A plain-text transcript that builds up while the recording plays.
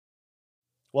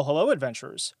Well, hello,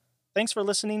 adventurers. Thanks for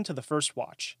listening to The First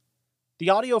Watch. The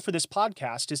audio for this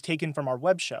podcast is taken from our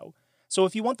web show, so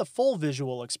if you want the full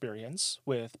visual experience,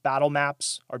 with battle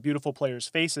maps, our beautiful players'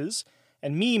 faces,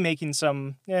 and me making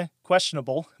some,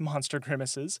 questionable monster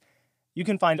grimaces, you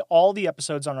can find all the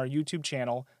episodes on our YouTube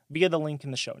channel via the link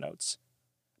in the show notes.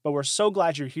 But we're so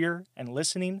glad you're here and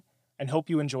listening, and hope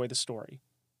you enjoy the story.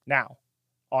 Now,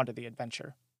 on to the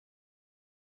adventure.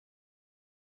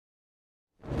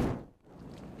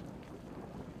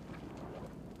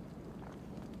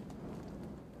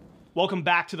 Welcome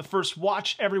back to The First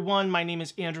Watch, everyone. My name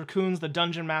is Andrew Coons, the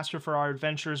Dungeon Master for our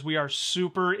adventures. We are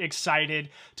super excited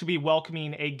to be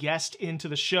welcoming a guest into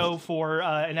the show for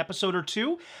an episode or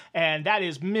two, and that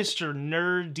is Mr.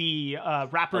 Nerdy,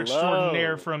 rapper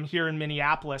extraordinaire from here in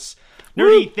Minneapolis.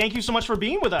 Nerdy, thank you so much for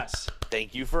being with us.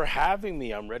 Thank you for having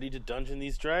me. I'm ready to dungeon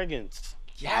these dragons.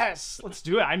 Yes, let's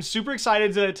do it. I'm super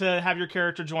excited to have your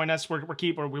character join us. We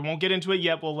won't get into it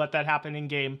yet. We'll let that happen in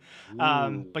game.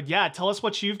 But yeah, tell us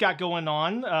what you've got going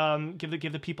on. Give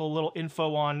the people a little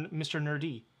info on Mr.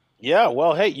 Nerdy. Yeah,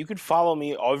 well, hey, you can follow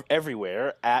me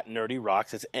everywhere at Nerdy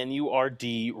Rocks. It's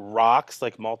N-U-R-D Rocks,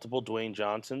 like multiple Dwayne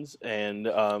Johnsons. And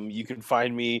you can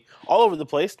find me all over the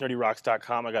place,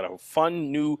 nerdyrocks.com. I got a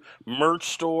fun new merch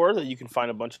store that you can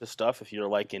find a bunch of stuff if you're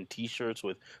liking t-shirts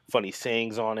with funny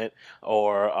sayings on it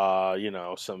or,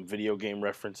 some video game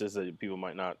references that people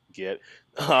might not get.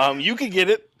 You can get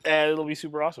it, and it'll be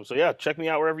super awesome. So, yeah, check me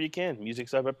out wherever you can.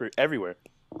 Music's up everywhere.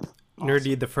 Awesome.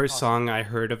 Nerdy, the first song I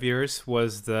heard of yours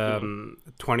was the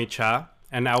 20 Cha,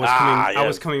 and I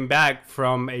was coming back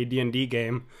from a D&D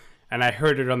game, and I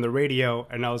heard it on the radio,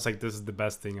 and I was like, "This is the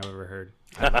best thing I've ever heard."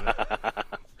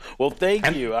 Well,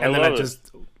 thank you. And then I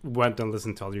just went and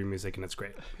listened to all your music, and it's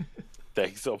great.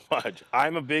 Thanks so much.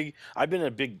 I've been a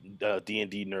big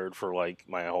D&D nerd for like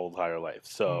my whole entire life,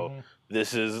 so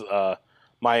this is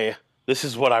This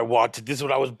is what I wanted. This is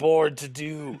what I was born to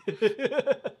do,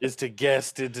 is to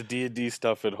guest into D&D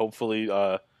stuff and hopefully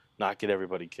not get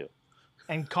everybody killed.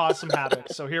 And cause some havoc.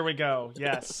 So here we go.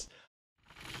 Yes.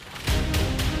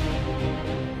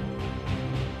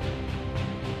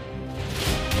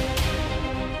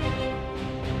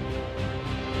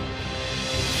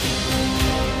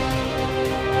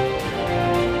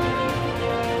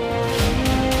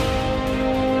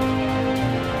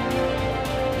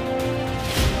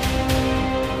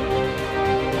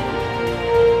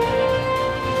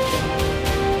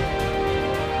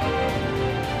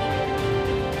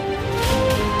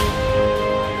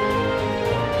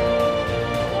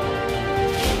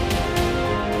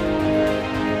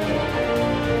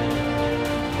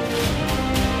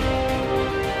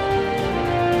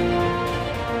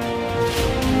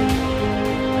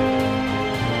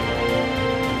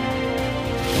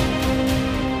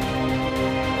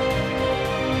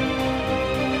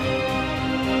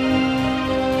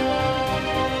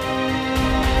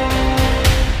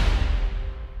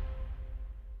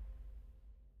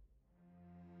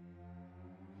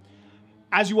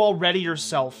 As you all ready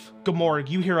yourself, Gamorg,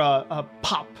 you hear a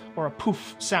pop or a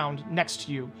poof sound next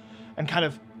to you and kind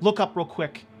of look up real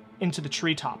quick into the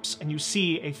treetops, and you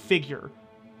see a figure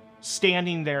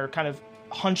standing there kind of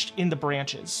hunched in the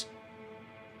branches,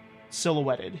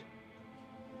 silhouetted.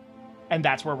 And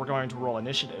that's where we're going to roll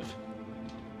initiative.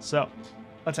 So,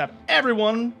 let's have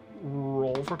everyone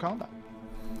roll for combat.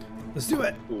 Let's do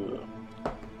it.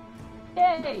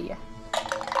 Yay!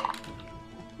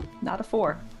 Not a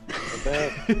 4.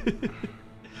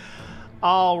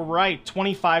 All right,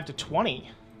 25 to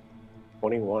 20.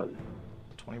 21.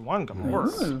 21,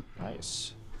 Gamorg.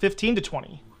 Nice. 15 to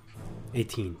 20.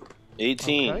 18.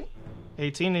 18. Okay.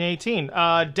 18 and 18.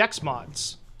 Dex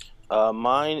mods.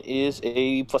 Mine is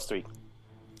a +3.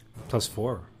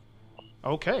 +4.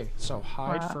 Okay, so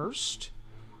hide first.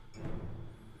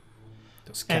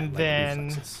 Those And then...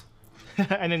 reflexes.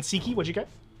 and then Siki, what'd you get?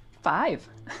 5.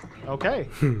 Okay,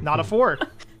 not a 4.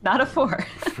 Not a 4.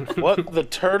 What? The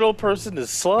turtle person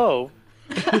is slow?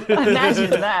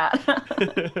 Imagine that.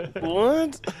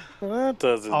 What? That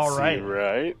doesn't All right. seem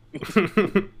right.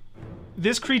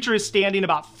 This creature is standing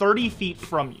about 30 feet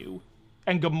from you.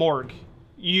 And Gamorg,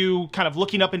 you kind of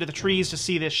looking up into the trees to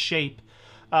see this shape,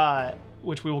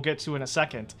 which we will get to in a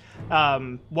second.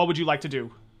 What would you like to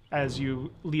do as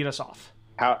you lead us off?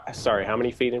 How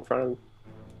many feet in front of him?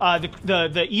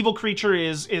 The evil creature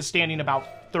is standing about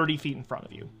 30 feet in front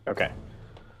of you. Okay.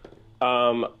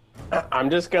 I'm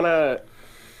just gonna,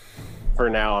 for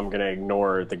now, I'm gonna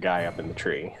ignore the guy up in the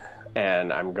tree,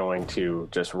 and I'm going to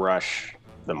just rush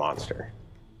the monster.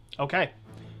 Okay.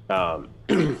 I'm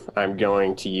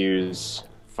going to use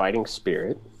Fighting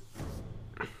Spirit.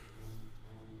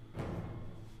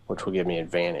 which will give me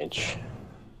advantage.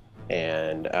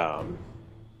 And I'm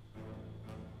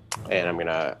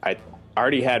gonna. I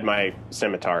already had my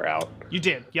scimitar out. You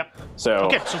did. Yep. So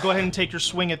okay. So go ahead and take your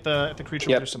swing at the creature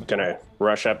with your scimitar. Gonna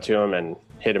rush up to him and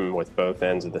hit him with both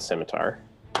ends of the scimitar.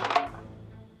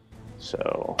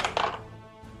 So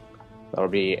that'll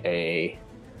be a.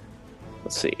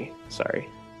 Let's see. Sorry.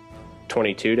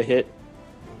 22 to hit.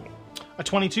 A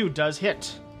 22 does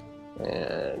hit.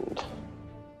 And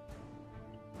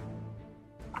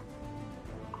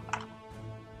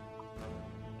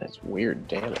that's weird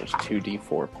damage.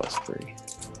 2d4 plus 3.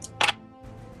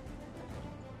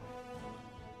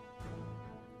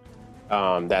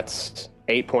 That's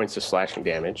 8 points of slashing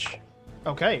damage.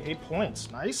 Okay, 8 points.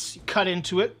 Nice. You cut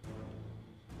into it.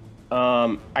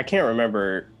 I can't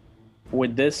remember.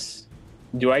 Would this...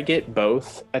 Do I get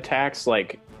both attacks,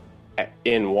 like,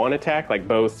 in one attack? Like,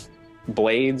 both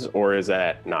blades, or is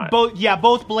that not?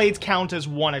 Both blades count as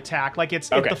one attack. Like, it's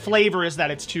Okay. the flavor is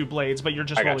that it's 2 blades, but you're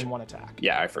just rolling one attack.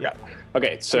 Yeah, I forgot. Yeah.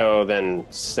 Okay, so then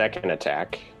second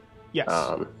attack. Yes.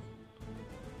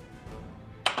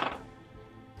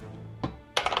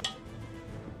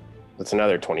 That's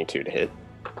another 22 to hit.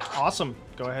 Awesome.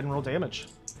 Go ahead and roll damage.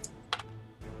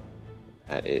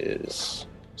 That is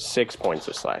 6 points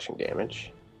of slashing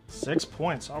damage. 6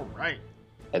 points. All right.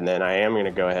 And then I am going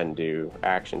to go ahead and do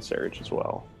action surge as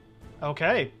well.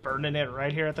 Okay, burning it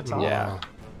right here at the top. Yeah.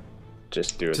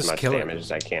 Just do as much damage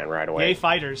as I can right away. Yay,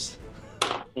 fighters.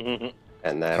 And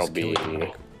that'll be...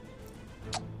 Let's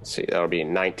see, that'll be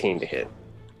 19 to hit.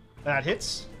 That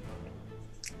hits.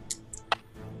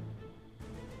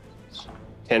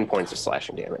 10 points of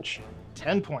slashing damage.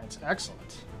 10 points.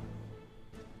 Excellent.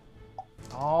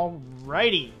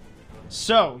 Alrighty.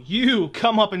 So, you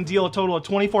come up and deal a total of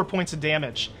 24 points of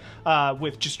damage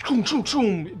with just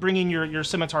bringing your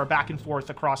scimitar back and forth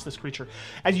across this creature.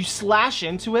 As you slash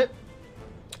into it,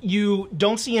 you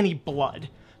don't see any blood.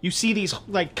 You see these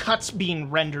like cuts being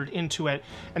rendered into it,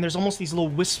 and there's almost these little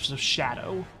wisps of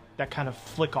shadow that kind of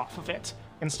flick off of it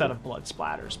instead of blood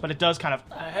splatters. But it does kind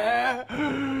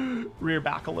of rear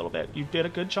back a little bit. You did a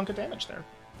good chunk of damage there.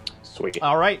 Sweet.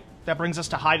 All right, that brings us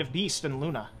to Hide of Beast and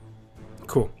Luna.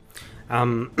 Cool.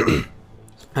 I'm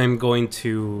going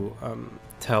to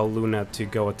tell Luna to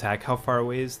go attack. How far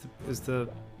away is the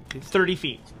 30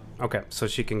 feet. Okay, so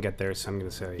she can get there, so I'm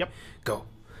going to say, yep, go.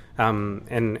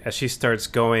 And as she starts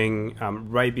going,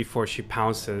 right before she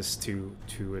pounces to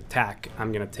attack,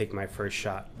 I'm going to take my first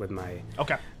shot with my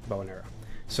bow and arrow.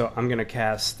 So I'm going to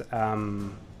cast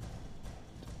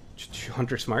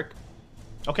Hunter's Mark.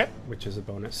 Okay. Which is a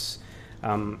bonus.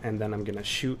 And then I'm going to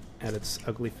shoot at its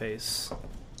ugly face.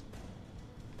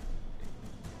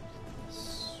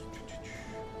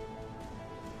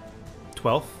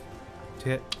 12 to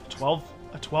hit.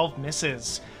 12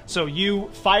 misses. So you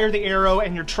fire the arrow,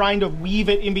 and you're trying to weave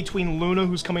it in between Luna,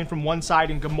 who's coming from one side,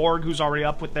 and Gamorg, who's already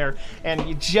up with there, and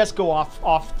you just go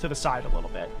off to the side a little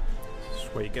bit.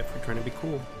 That's what you get for trying to be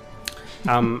cool.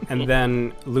 And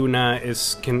then Luna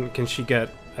can she get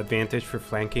advantage for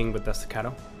flanking with the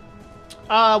staccato?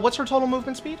 What's her total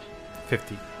movement speed?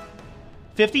 50.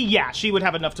 50? Yeah, she would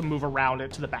have enough to move around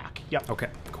it to the back. Yep. Okay,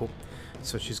 cool.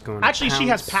 So she's going Actually, to she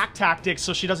has pack tactics,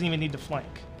 so she doesn't even need to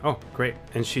flank. Oh, great.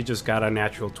 And she just got a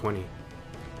natural 20.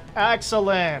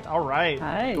 Excellent. All right.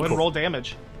 Nice. Go ahead and roll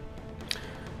damage.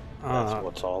 That's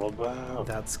what it's all about.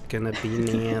 That's going to be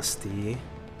nasty.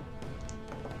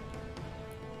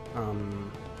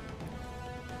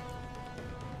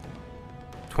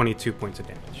 22 points of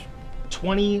damage.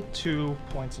 22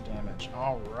 points of damage.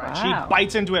 All right. Wow. She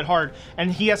bites into it hard,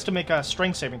 and he has to make a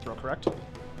strength saving throw, correct?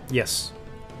 Yes.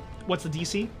 What's the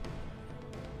DC?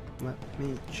 Let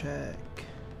me check.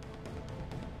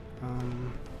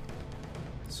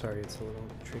 Sorry, it's a little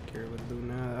trickier with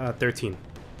Luna. 13.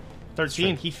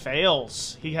 13. He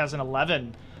fails. He has an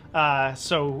 11.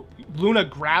 So Luna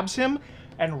grabs him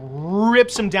and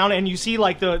rips him down, and you see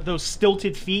like those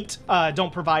stilted feet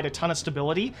don't provide a ton of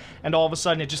stability, and all of a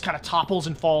sudden it just kind of topples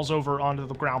and falls over onto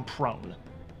the ground prone.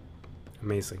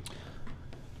 Amazing.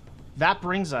 That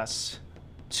brings us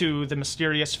to the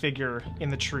mysterious figure in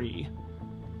the tree.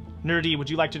 Nerdy, would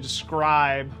you like to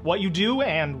describe what you do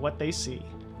and what they see?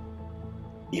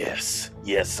 Yes,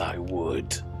 I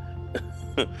would.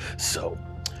 So,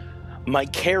 my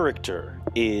character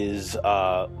is,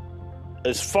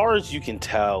 as far as you can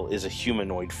tell, is a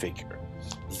humanoid figure,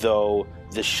 though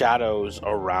the shadows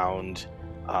around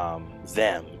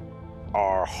them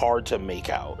are hard to make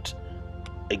out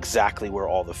exactly where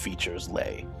all the features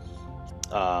lay.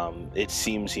 It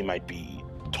seems he might be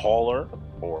taller,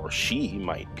 or she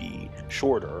might be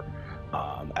shorter,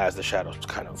 as the shadows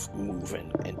kind of move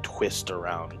and twist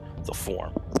around the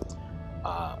form.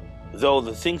 Though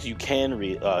the things you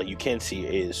can see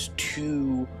is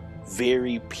two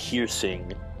very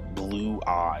piercing blue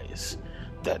eyes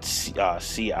that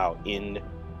see out in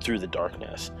through the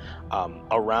darkness.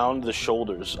 Around the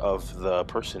shoulders of the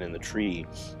person in the tree,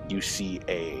 you see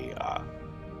a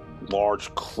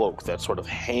large cloak that sort of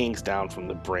hangs down from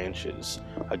the branches,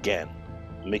 again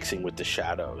mixing with the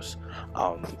shadows.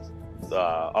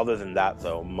 Other than that,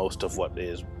 though, most of what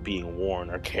is being worn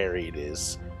or carried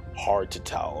is hard to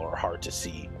tell or hard to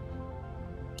see.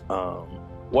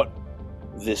 What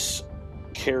this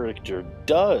character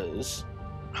does,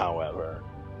 however,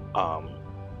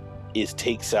 is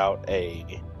takes out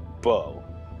a bow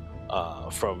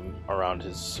from around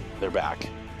their back,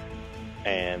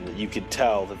 and you can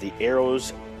tell that the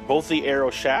arrows, both the arrow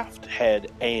shaft,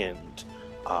 head, and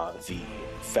the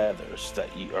feathers that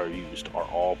are used are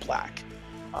all black,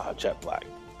 jet black,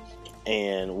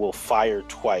 and will fire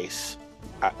twice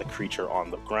at the creature on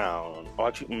the ground. Oh,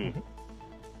 actually,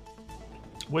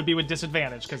 would be with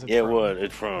disadvantage because it's it prone. would.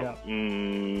 It's from.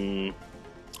 Yeah.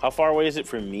 How far away is it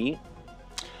from me?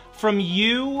 From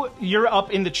you, you're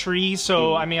up in the tree,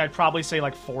 so I mean, I'd probably say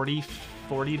like 40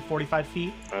 to 45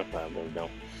 feet. Okay, there we go.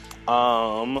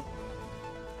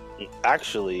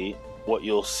 Actually, what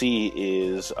you'll see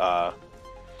is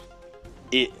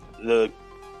the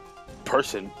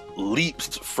person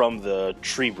leaps from the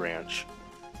tree branch,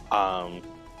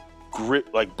 grip,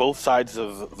 like both sides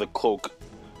of the cloak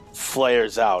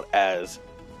flares out as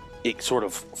it sort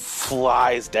of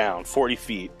flies down 40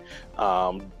 feet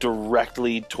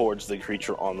directly towards the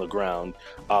creature on the ground,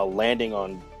 landing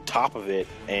on top of it,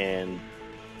 and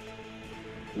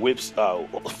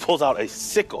pulls out a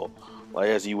sickle, like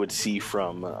as you would see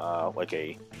from like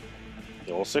a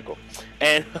little sickle,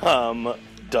 and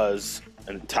does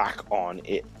an attack on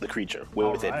the creature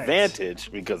with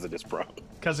advantage because it is prone.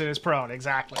 Because it is prone,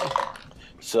 exactly.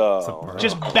 So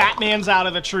just Batman's out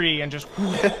of the tree and just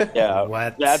yeah.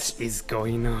 What is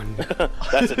going on?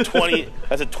 That's a 20.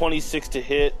 That's a 26 to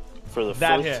hit for the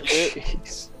that first hit.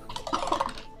 hit.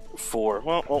 For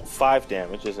 5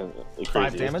 damage, isn't it?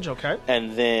 5 damage, okay.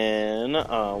 And then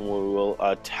we will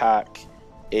attack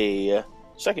a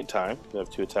second time. We have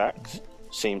 2 attacks.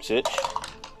 Same sitch.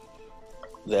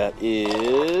 That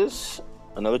is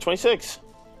another 26.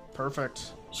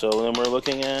 Perfect. So then we're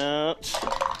looking at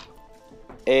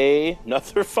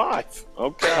another 5.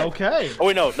 Okay. Okay. Oh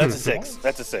wait, no, that's a 6.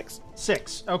 That's a 6.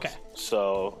 6. Okay.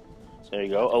 So there you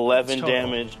go. 11 Total.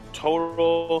 damage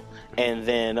total. And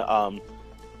then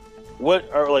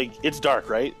what are, like, it's dark,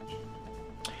 right?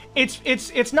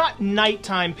 It's not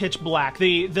nighttime pitch black.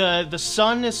 The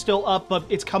sun is still up, but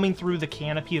it's coming through the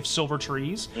canopy of silver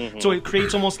trees. So it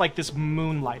creates almost like this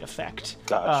moonlight effect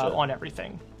Gotcha. on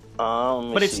everything.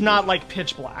 But it's not like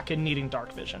pitch black and needing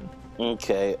dark vision.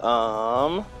 Okay.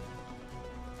 Then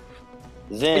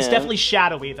It's definitely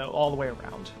shadowy though, all the way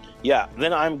around. yeah.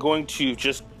 Then I'm going to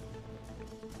just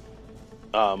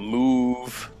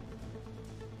move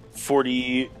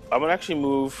 40. I'm gonna actually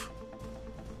move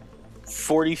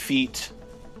 40 feet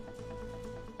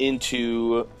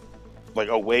into, like,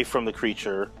 away from the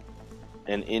creature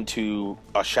and into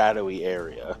a shadowy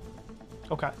area,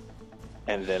 Okay.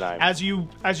 and then I'm. As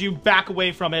you back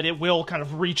away from it, it will kind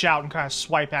of reach out and kind of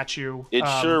swipe at you. It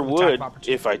sure with attack would of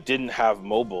opportunity. if I didn't have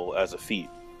mobile as a feat,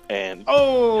 and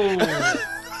Oh!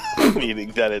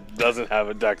 meaning that it doesn't have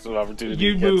a dex of opportunity.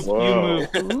 you move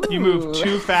against- you move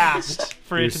too fast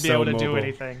for You're it to be so able to do mobile.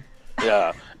 anything.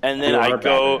 Yeah, and then You I are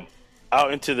go Batman.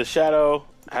 out into the shadow,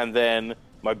 and then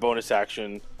my bonus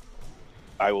action,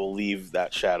 I will leave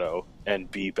that shadow and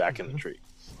be back in the tree.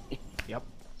 Yep.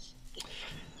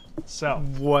 So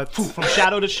What? from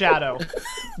shadow to shadow.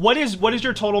 What is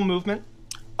your total movement?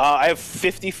 I have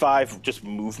 55 just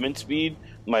movement speed.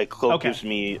 My cloak Okay. gives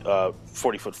me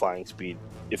 40-foot flying speed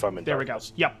if I'm in There we go.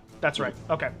 darkness. Yep, that's right.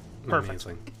 Okay. Perfect.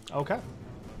 Amazing. Okay.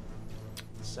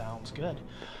 Sounds good.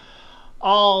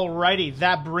 Alrighty,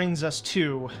 that brings us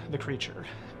to the creature.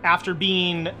 After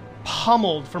being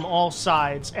pummeled from all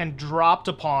sides and dropped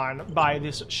upon by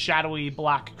this shadowy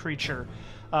black creature,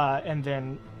 and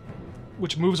then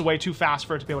which moves away too fast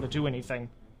for it to be able to do anything,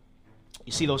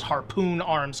 you see those harpoon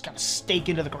arms kind of stake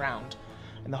into the ground,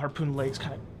 and the harpoon legs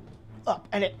kind of up,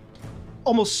 and it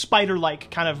almost spider-like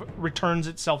kind of returns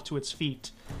itself to its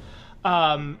feet.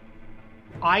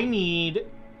 I need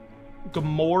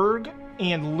Gamorg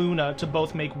and Luna to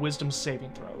both make wisdom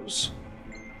saving throws,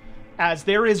 as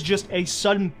there is just a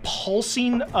sudden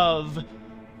pulsing of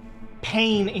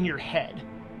pain in your head,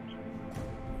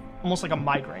 almost like a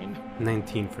migraine.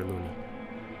 19 for Luna.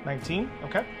 19,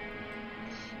 okay.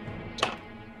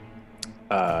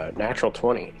 Natural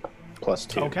 20 plus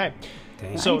 2. Okay.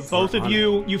 Dang. So Nice. both of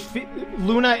you,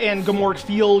 Luna and Gamorg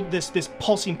feel this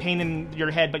pulsing pain in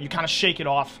your head, but you kind of shake it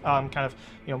off,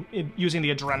 using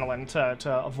the adrenaline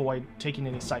to avoid taking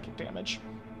any psychic damage.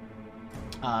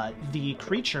 The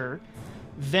creature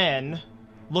then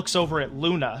looks over at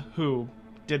Luna, who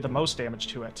did the most damage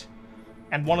to it,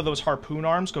 and one of those harpoon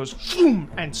arms goes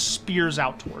boom, and spears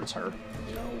out towards her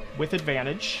with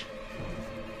advantage.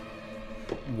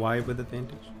 Why with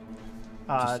advantage?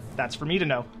 That's for me to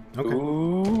know. Okay.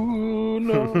 Ooh,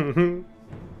 no.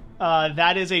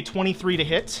 That is a 23 to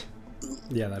hit.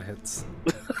 Yeah, that hits.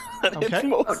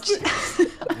 Okay.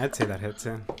 I'd say that hits,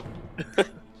 yeah.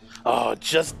 Oh,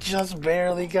 just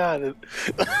barely got it.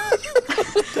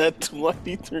 That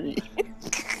 23.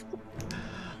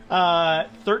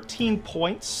 13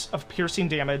 points of piercing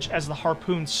damage as the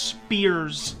harpoon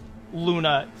spears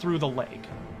Luna through the leg.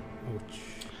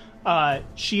 Ouch.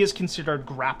 She is considered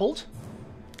grappled,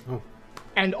 Oh.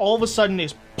 and all of a sudden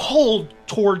is pulled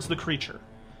towards the creature,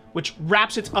 which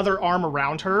wraps its other arm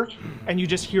around her, and you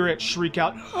just hear it shriek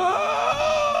out, "Ah!"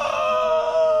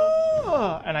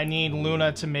 And I need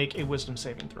Luna to make a wisdom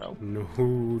saving throw. No.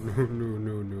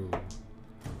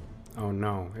 Oh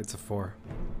no, it's a 4.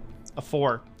 A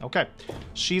 4. Okay.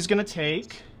 She's going to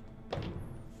take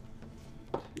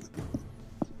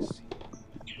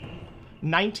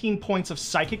 19 points of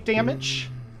psychic damage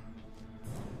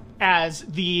as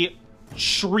the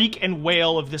shriek and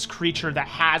wail of this creature that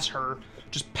has her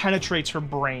just penetrates her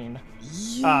brain.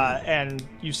 And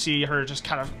you see her just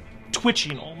kind of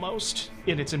twitching almost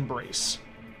in its embrace.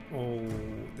 Oh,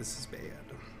 this is bad.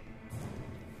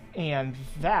 And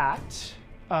that,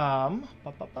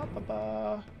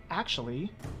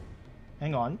 actually,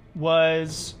 hang on,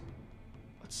 was,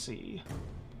 let's see,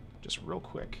 just real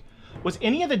quick. Was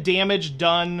any of the damage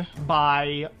done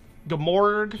by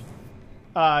Gamorg,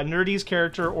 Nerdy's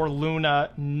character, or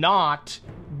Luna not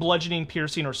bludgeoning,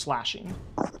 piercing, or slashing?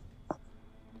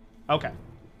 Okay.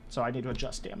 So I need to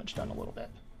adjust damage done a little bit.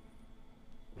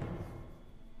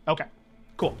 Okay.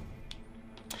 Cool.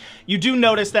 You do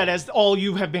notice that as all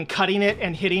you have been cutting it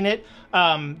and hitting it,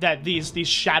 that these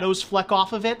shadows fleck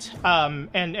off of it,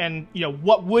 and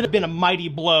what would have been a mighty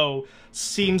blow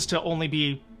seems to only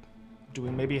be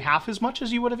doing maybe half as much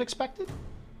as you would have expected.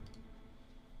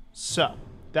 So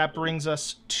that brings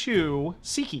us to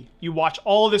Siki. You watch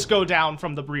all of this go down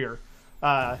from the rear,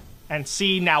 and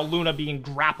see now Luna being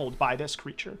grappled by this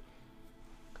creature.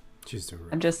 She's doing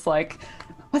I'm just like,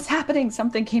 what's happening?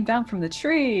 Something came down from the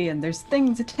tree, and there's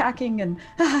things attacking, and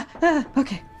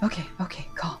okay,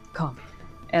 calm.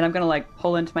 And I'm gonna like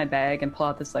pull into my bag and pull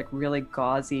out this like really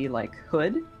gauzy like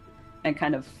hood, and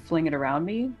kind of fling it around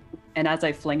me. And as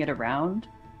I fling it around,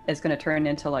 it's gonna turn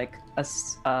into like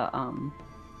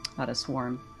not a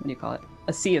swarm. What do you call it?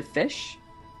 A sea of fish,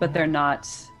 but they're not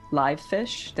live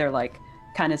fish. They're like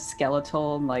kind of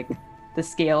skeletal, and like the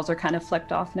scales are kind of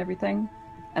flecked off and everything.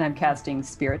 And I'm casting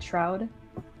Spirit Shroud.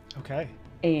 Okay.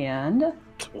 And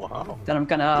Wow. then I'm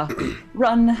gonna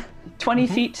run 20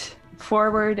 feet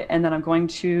forward, and then I'm going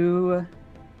to,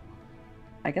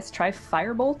 I guess, try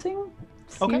firebolting.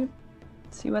 Okay.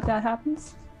 See what that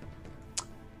happens.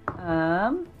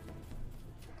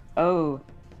 Oh,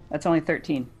 that's only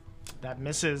 13. That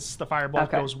misses. The firebolt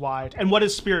Okay. goes wide. And what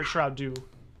does Spirit Shroud do?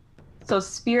 So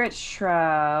Spirit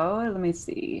Shroud, let me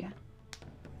see.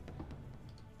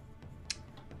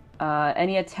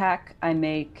 Any attack I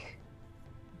make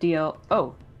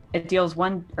it deals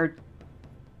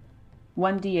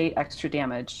 1d8 extra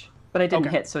damage, but I didn't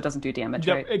Okay. hit, so it doesn't do damage,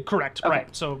 Yeah, right? correct, Okay.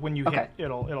 right. So when you hit,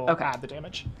 it'll Okay. add the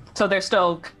damage. So they're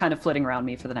still kind of flitting around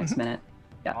me for the next minute.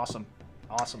 Yeah. Awesome.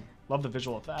 Love the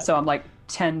visual of that. So I'm like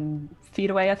 10 feet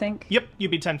away, I think. Yep,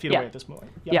 you'd be 10 feet Yeah. away at this point.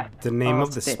 Yep. Yeah. The name I'll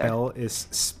of the stay there. spell is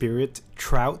Spirit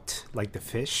Trout, like the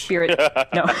fish. Spirit.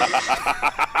 No.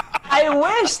 I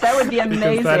wish that would be amazing.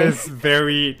 Because that is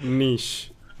very niche.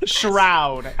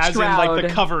 Shroud, as in like the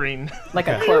Shroud. covering. Like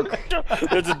a cloak.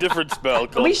 There's a different spell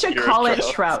called We should Spirit call it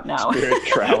Trout. trout now. Spirit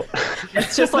trout.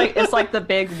 It's just like the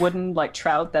big wooden like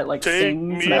trout that like Take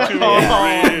sings. me and, to like, Oh,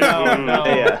 the no, no.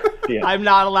 Yeah. I'm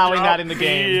not allowing that in the Drop me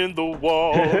game. in the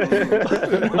wall.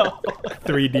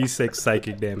 3d6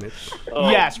 psychic damage. Oh,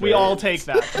 Yes, we man. all take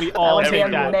that. We all That would take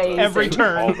be that. amazing. Every All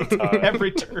turn. the time.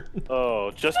 Every turn.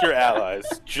 Oh, just your allies.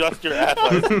 Just your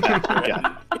allies.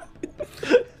 Yeah.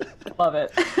 Love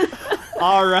it.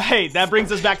 All right, that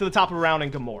brings us back to the top of the round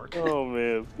in Gamorg. Oh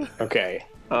man. Okay.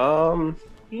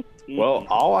 Well,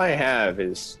 all I have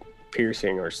is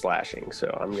piercing or slashing,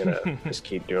 so I'm gonna just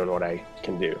keep doing what I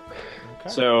can do. Okay.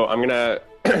 So I'm gonna,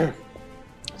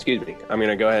 excuse me, I'm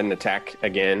gonna go ahead and attack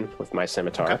again with my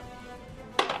scimitar.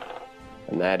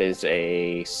 And that is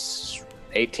a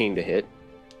 18 to hit.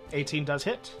 18 does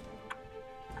hit.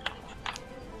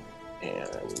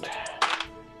 And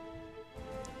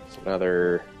it's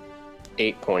another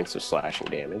 8 points of slashing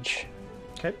damage.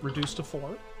 Okay, reduced to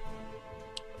 4.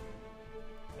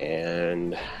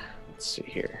 And let's see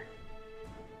here.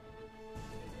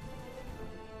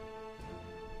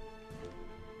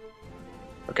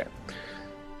 Okay.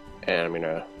 And I'm going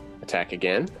to attack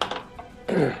again.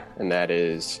 And that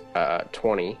is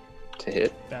 20 to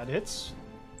hit. That hits.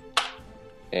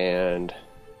 And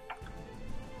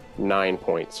 9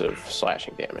 points of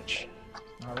slashing damage.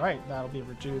 All right, that'll be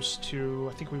reduced to,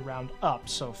 I think we round up,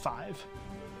 so 5.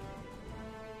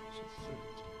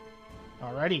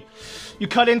 Alrighty. You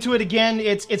cut into it again.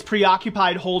 It's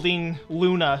preoccupied holding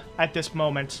Luna at this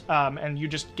moment, and you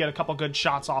just get a couple good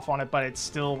shots off on it, but it's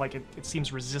still like it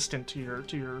seems resistant to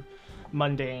your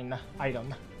mundane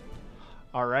item.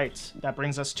 All right, that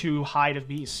brings us to Hide of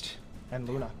Beast and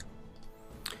Luna.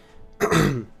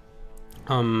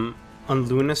 On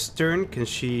Luna's turn, can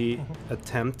she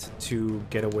attempt to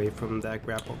get away from that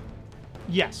grapple?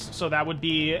 Yes, so that would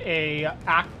be a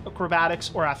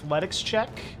acrobatics or athletics check,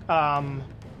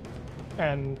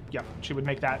 and yeah, she would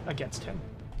make that against him.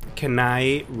 Can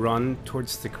I run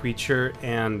towards the creature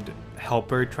and help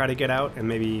her try to get out, and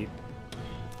maybe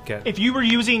get? If you were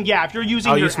using, if you're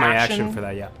using, I'll your use my action for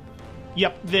that. Yeah.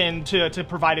 Yep. Then to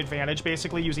provide advantage,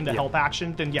 basically using the help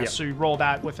action, then yes, so you roll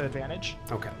that with advantage.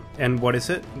 Okay. And what is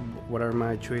it? What are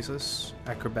my choices?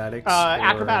 Acrobatics.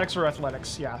 Acrobatics or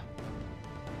athletics. Yeah.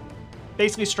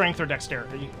 Basically, strength or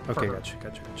dexterity. Okay, gotcha.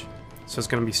 So it's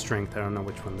gonna be strength. I don't know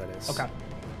which one that is. Okay.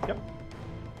 Yep.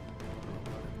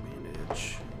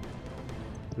 Advantage.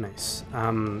 Nice.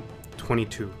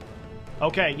 22.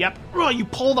 Okay. Yep. You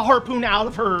pull the harpoon out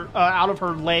of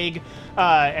her leg,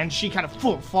 and she kind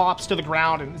of flops to the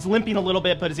ground and is limping a little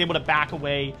bit, but is able to back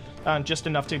away just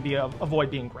enough to avoid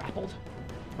being grappled.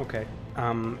 Okay.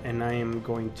 And I am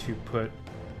going to put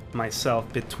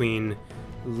myself between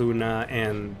Luna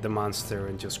and the monster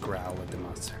and just growl at the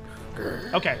monster.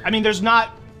 Okay. I mean, there's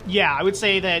not... Yeah, I would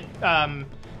say that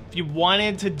if you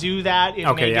wanted to do that, it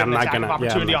may get an attack of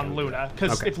opportunity on Luna,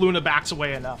 because if Luna backs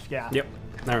away enough, Yep.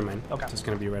 Never mind. Okay. Just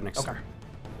going to be right next to her.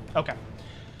 Okay.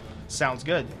 Sounds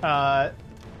good.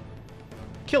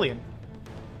 Killian.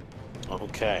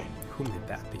 Okay. Who may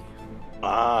that be?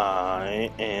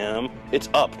 I am... It's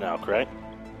up now, correct?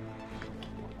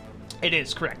 It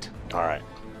is, correct. All right.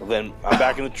 Well, then I'm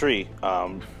back in the tree.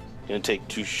 Gonna take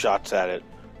 2 shots at it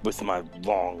with my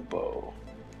longbow.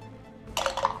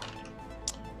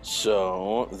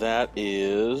 So that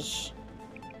is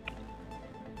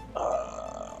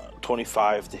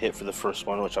 25 to hit for the first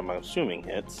one, which I'm assuming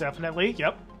hits. Definitely.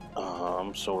 Yep.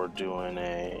 So we're doing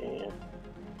a.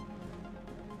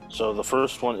 So the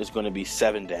first one is going to be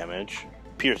 7 damage,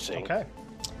 piercing. Okay.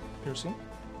 Piercing.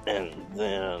 And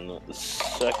then the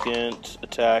second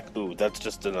attack, that's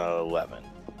just an 11.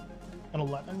 An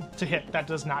 11 to hit. That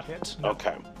does not hit. No.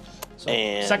 Okay. So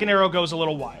and second arrow goes a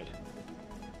little wide.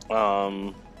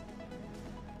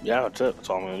 Yeah, that's it. That's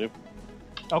all I'm gonna do.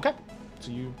 Okay. So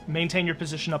you maintain your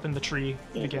position up in the tree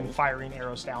and begin firing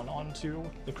arrows down onto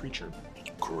the creature.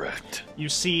 Correct. You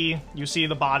see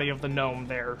the body of the gnome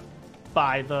there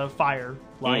by the fire,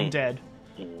 lying dead.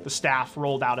 The staff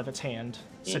rolled out of its hand,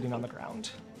 sitting on the ground.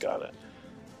 Got it.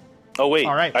 Oh wait,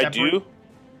 all right, I do.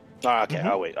 Okay,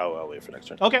 I'll wait. I'll wait for next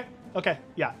turn. Okay,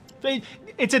 yeah.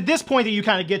 It's at this point that you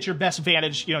kind of get your best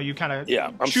vantage. You kind of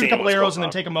shoot a couple arrows and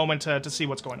then take a moment to see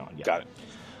what's going on. Yeah. Got it.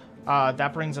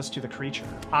 That brings us to the creature.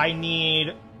 I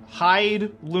need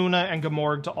Hyde, Luna, and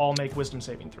Gamorg to all make wisdom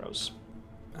saving throws.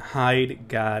 Hyde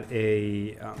got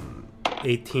a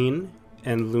 18,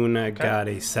 and Luna got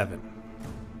a 7.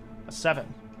 A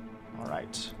 7. All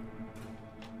right.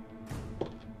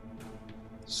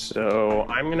 So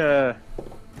I'm gonna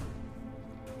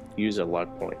use a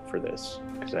luck point for this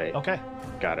because I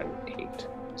got an 8.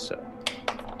 So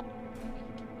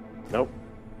nope.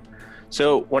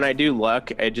 So when I do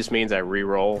luck, it just means I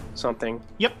re-roll something.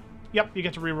 Yep. You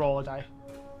get to re-roll a die.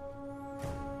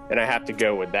 And I have to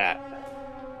go with that.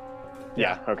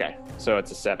 Yeah. Okay. So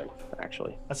it's a 7,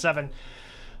 actually. A 7.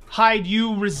 Hyde,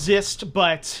 you resist,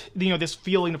 but this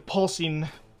feeling of pulsing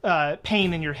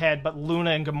pain in your head. But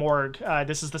Luna and Gamorg,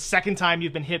 this is the second time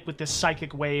you've been hit with this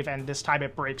psychic wave, and this time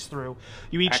it breaks through.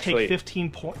 You each take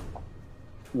 15 points.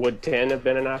 Would 10 have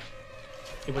been enough?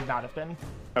 It would not have been.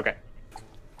 Okay.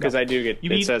 Because I do get.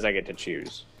 It says I get to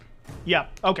choose. Yeah.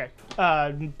 Okay.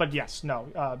 But yes,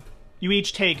 no. You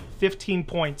each take 15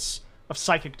 points of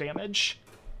psychic damage,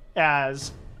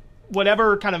 as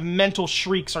whatever kind of mental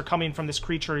shrieks are coming from this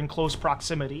creature in close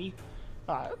proximity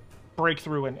break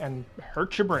through and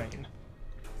hurt your brain.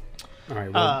 All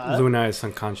right, well, Luna is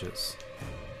unconscious.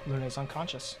 Luna is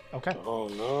unconscious. Okay. Oh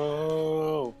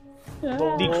no!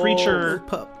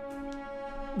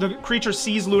 The creature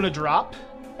sees Luna drop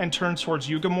and turns towards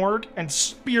you, Gamorg, and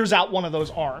spears out one of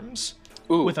those arms.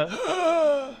 Ooh. With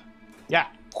a yeah.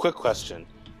 Quick question: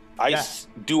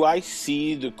 do I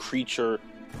see the creature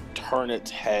turn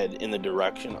its head in the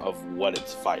direction of what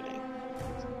it's fighting?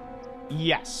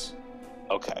 Yes.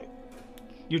 Okay.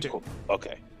 You do. Cool.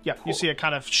 Okay. Yeah, Cool. You see it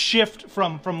kind of shift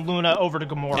from Luna over to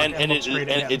Gamorg and look straight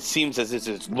at him. It seems as if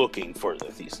it's looking for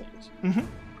these things. Mm-hmm.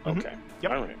 Okay.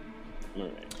 Yep. All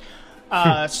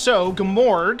right. So,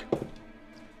 Gamorg,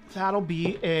 that'll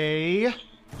be a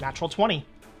natural 20.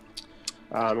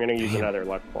 I'm going to use another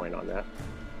luck point on that.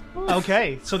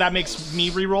 Okay, so that makes me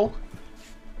reroll?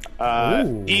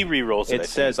 He rerolls it. It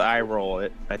says I roll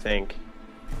it, I think.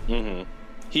 Mm-hmm.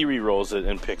 He rerolls it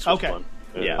and picks which one.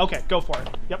 Yeah. Okay, go for it.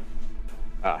 Yep.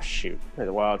 Oh, shoot.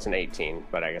 Well, it's an 18,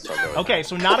 but I guess I'll go with Okay, that.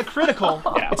 so not a critical.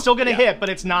 It's still going to hit, but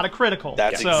it's not a critical.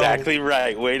 That's exactly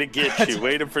right. Way to get you.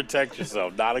 Way to protect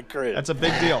yourself. Not a crit. That's a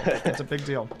big deal. That's a big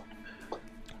deal.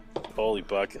 Holy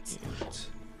buckets.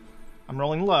 I'm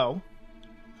rolling low.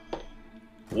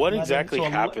 What exactly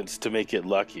happens to make it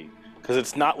lucky? Because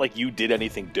it's not like you did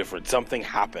anything different. Something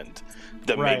happened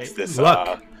that makes this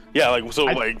luck.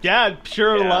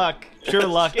 Pure luck. Pure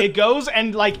luck. It goes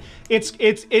and like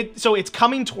so it's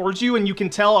coming towards you and you can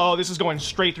tell, this is going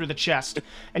straight through the chest.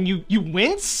 And you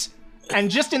wince, and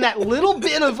just in that little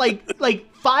bit of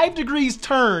like 5 degrees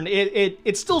turn,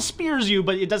 it still spears you,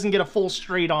 but it doesn't get a full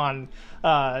straight on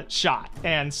shot.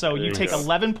 And so you take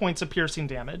 11 points of piercing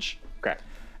damage. Okay.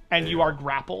 And you are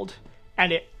grappled.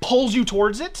 And it pulls you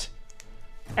towards it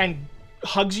and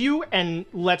hugs you and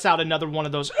lets out another one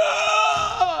of those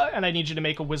and I need you to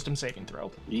make a wisdom saving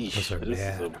throw. Eesh,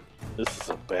 this is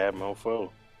a bad mofo.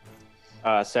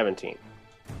 17.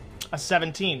 A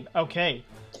 17. Okay.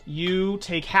 You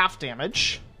take half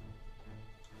damage.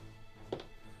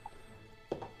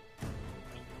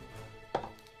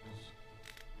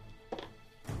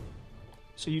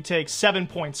 So you take 7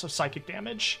 points of psychic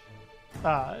damage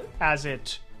as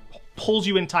it pulls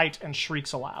you in tight and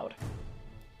shrieks aloud.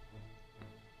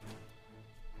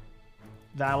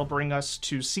 That'll bring us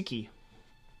to Siki.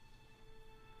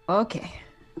 Okay.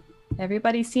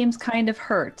 Everybody seems kind of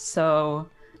hurt, so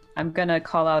I'm gonna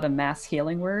call out a mass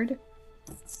healing word.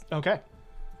 Okay.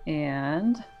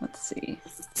 And let's see.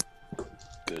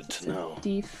 Good to know.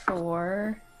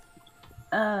 D4.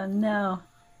 No.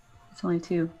 It's only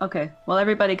 2. Okay. Well,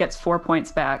 everybody gets 4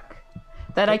 points back.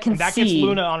 That I can see. That gets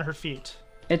Luna on her feet.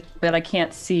 But I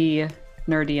can't see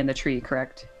Nerdy in the tree,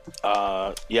 correct?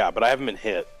 Yeah, but I haven't been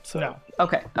hit. So. No.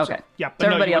 Okay. So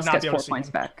Everybody you else would not gets be able 4 to see points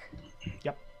him. back.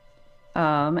 Yep.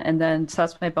 And then so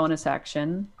that's my bonus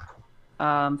action.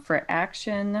 For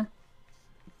action,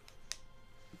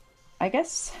 I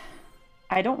guess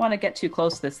I don't want to get too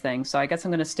close to this thing, so I guess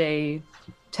I'm going to stay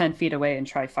 10 feet away and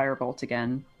try Firebolt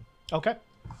again. Okay.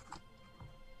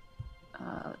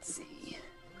 Let's see.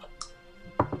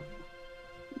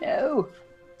 No,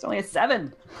 it's only a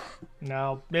 7.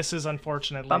 No, misses,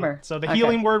 unfortunately. Bummer. So the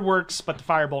healing word works, but the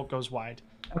firebolt goes wide.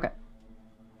 Okay.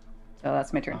 So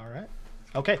that's my turn. All right.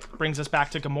 Okay, brings us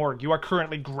back to Gamorg. You are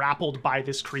currently grappled by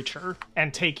this creature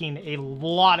and taking a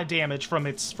lot of damage from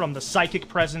the psychic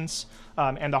presence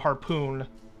and the harpoon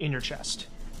in your chest.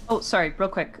 Oh, sorry, real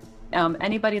quick.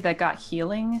 Anybody that got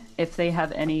healing, if they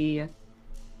have any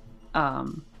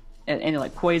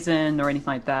like poison or anything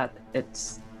like that,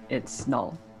 it's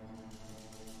null.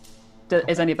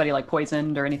 Is anybody like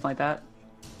poisoned or anything like that?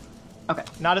 Okay.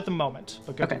 Not at the moment,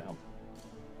 but good to Okay. know.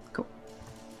 Cool.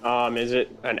 Is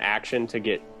it an action to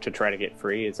try to get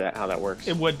free? Is that how that works?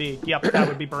 It would be. Yep, that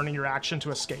would be burning your action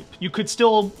to escape. You could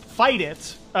still fight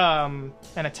it and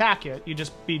attack it. You'd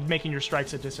just be making your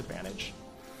strikes at disadvantage.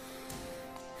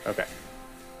 Okay.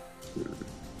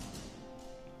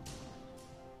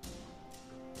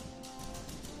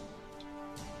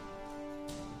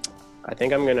 I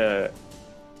think I'm gonna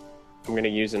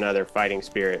use another fighting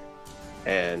spirit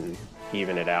and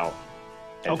even it out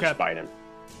and just fight him.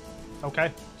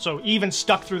 Okay, so even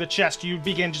stuck through the chest, you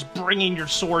begin just bringing your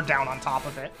sword down on top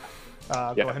of it. Go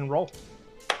ahead and roll.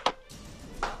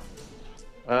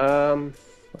 Let's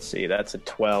see, that's a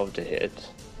 12 to hit.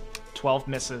 12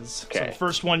 misses. Okay. So the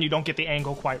first one, you don't get the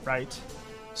angle quite right.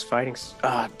 It's fighting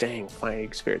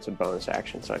spirit's a bonus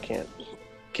action, so I can't.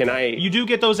 Can I? You do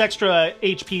get those extra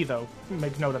HP though.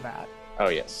 Make note of that. Oh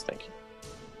yes, thank you.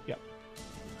 Yep.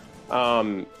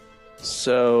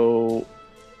 So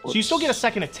you still get a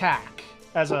second attack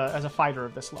as a fighter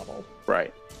of this level.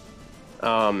 Right.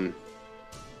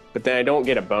 But then I don't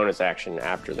get a bonus action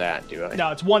after that, do I?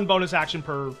 No, it's one bonus action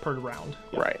per round.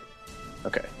 Yep. Right.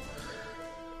 Okay.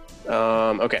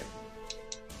 Okay.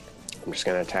 I'm just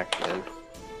gonna attack again.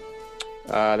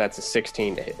 That's a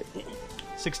 16 to hit.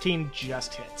 16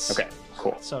 just hits. Okay,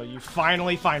 cool. So you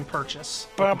finally find purchase.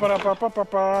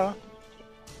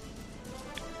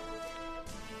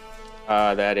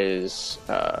 That is,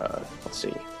 let's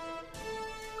see,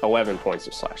 11 points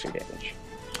of slashing damage.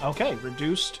 Okay,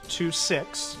 reduced to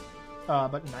 6,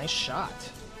 but nice shot.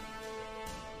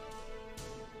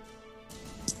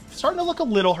 Starting to look a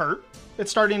little hurt. It's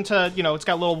starting to, it's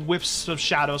got little whiffs of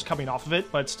shadows coming off of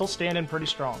it, but it's still standing pretty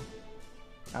strong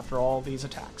after all these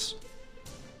attacks.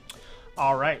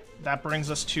 All right, that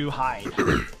brings us to Hyde.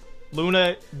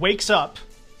 Luna wakes up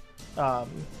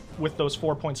with those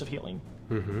 4 points of healing.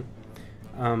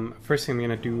 First thing I'm going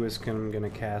to do is I'm going to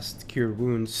cast Cure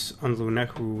Wounds on Luna,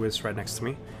 who is right next to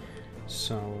me.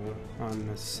 So, on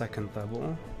the second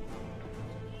level...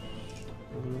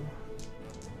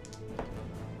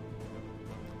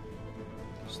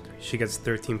 she gets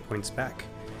 13 points back.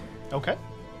 Okay.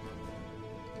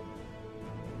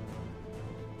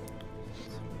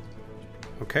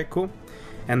 Okay, cool.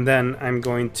 And then I'm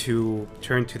going to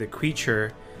turn to the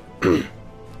creature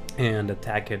and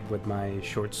attack it with my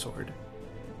short sword.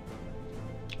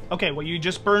 Okay, well, you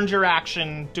just burned your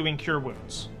action doing Cure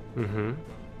Wounds.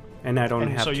 And I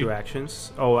don't have so two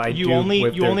actions. Oh, I you do.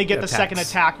 You only get attacks. the second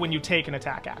attack when you take an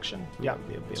attack action. Yep.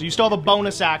 So you still have a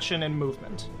bonus action and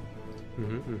movement.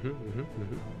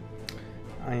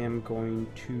 I am going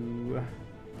to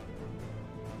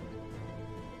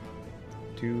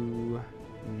do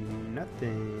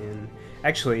nothing.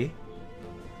 Actually,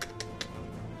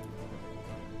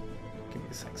 give me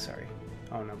a sec. Sorry.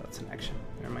 Oh no, that's an action.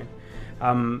 Never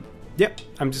mind. Yep.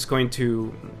 I'm just going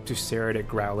to stare at it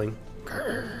growling.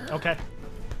 Okay.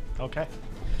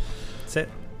 That's it.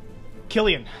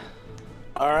 Killian.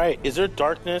 All right. Is there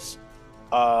darkness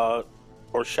or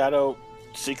shadow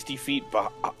 60 feet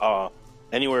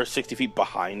anywhere 60 feet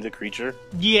behind the creature?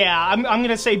 Yeah, I'm going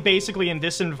to say basically in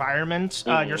this environment,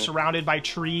 you're surrounded by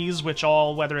trees, which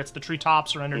all, whether it's the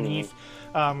treetops or underneath,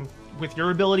 with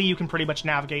your ability, you can pretty much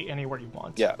navigate anywhere you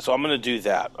want. Yeah, so I'm going to do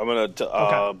that. I'm going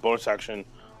to, bonus action,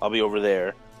 I'll be over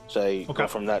there. So go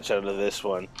from that shadow to this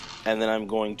one. And then I'm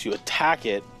going to attack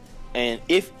it. And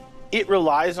if it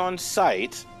relies on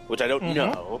sight, which I don't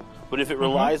know, but if it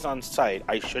relies on sight,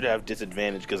 I should have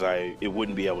disadvantage because it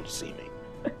wouldn't be able to see me.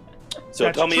 So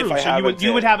That's tell me true. if I have it.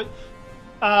 You would have it.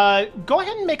 Go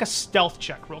ahead and make a stealth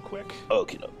check real quick.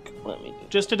 Okay, let me do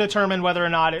just to determine whether or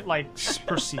not it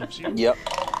perceives you. Yep.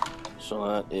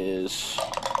 So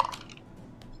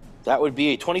that would be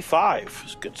a 25.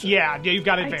 It's good. Yeah, you've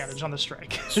got advantage on the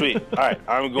strike. Sweet. All right,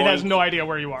 I'm going. It has no idea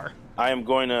where you are. I am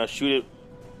going to shoot it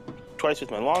twice with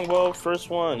my longbow.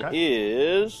 First one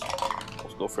is.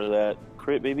 Let's go for that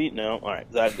crit, baby. No. All right,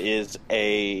 that is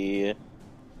a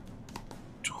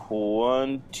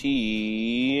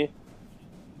 20.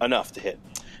 Enough to hit.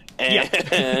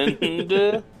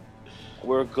 And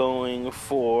we're going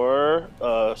for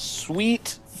a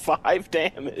sweet 5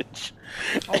 damage.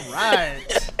 All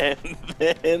right. And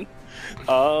then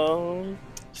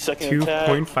second attack.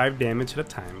 2.5 damage at a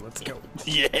time. Let's go.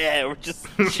 Yeah, we're just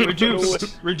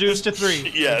reduced to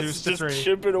 3. Yes, reduced just to 3.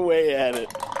 chipping away at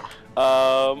it.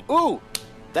 Ooh,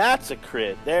 that's a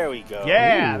crit. There we go.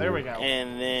 Yeah, Ooh. there we go.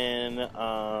 And then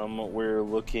we're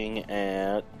looking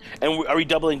at, and are we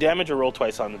doubling damage or roll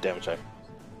twice on the damage check?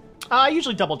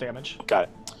 Usually double damage. Got it.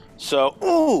 So,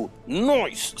 ooh,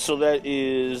 nice. So that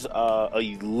is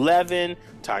 11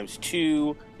 times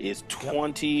 2 is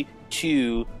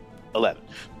 22, 11.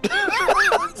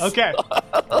 Okay.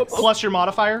 Plus your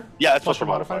modifier? Yeah, that's plus your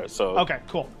modifier. So okay,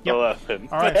 cool. Yep. 11.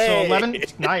 All right, so 11.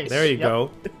 Nice. There you go.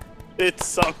 It's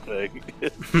something.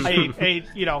 a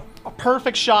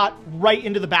perfect shot right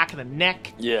into the back of the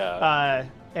neck. Yeah.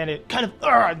 And it kind of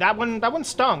that one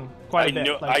stung quite a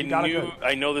bit.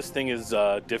 I know this thing is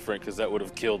different because that would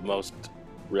have killed most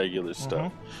regular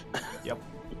stuff. Yep.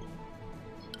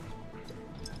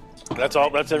 That's all.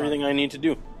 That's everything I need to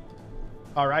do.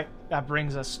 All right, that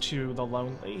brings us to the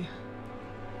Lonely.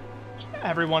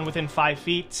 Everyone within 5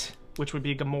 feet, which would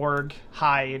be Gamorg,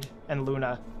 Hyde, and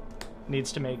Luna,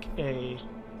 needs to make a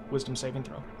Wisdom saving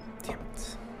throw. Damn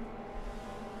it.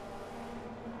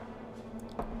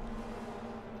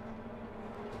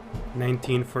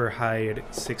 $19 for Hyde,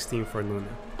 16 for Luna.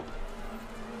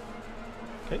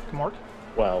 Okay, Gamorg.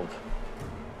 12.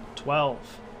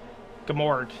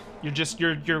 Gamorg,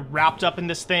 you're wrapped up in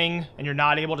this thing, and you're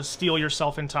not able to steal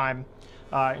yourself in time,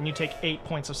 and you take 8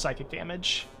 points of psychic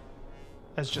damage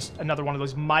as just another one of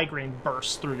those migraine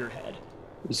bursts through your head.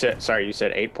 You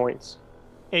said 8 points?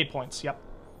 8 points, yep.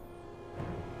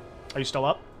 Are you still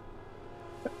up?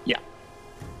 Yeah.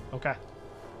 Okay.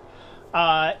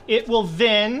 It will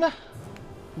then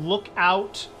look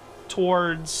out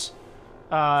towards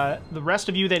the rest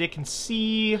of you that it can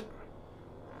see.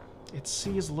 It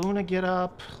sees Luna get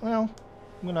up. Well,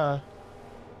 I'm gonna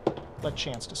let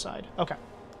Chance decide. Okay.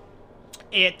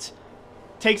 It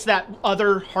takes that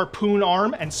other harpoon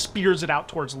arm and spears it out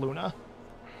towards Luna,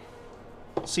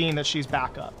 seeing that she's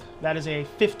back up. That is a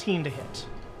 15 to hit.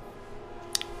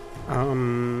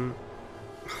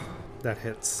 That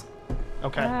hits.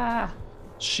 Okay. Ah.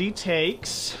 She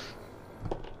takes...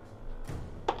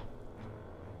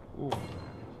 Ooh.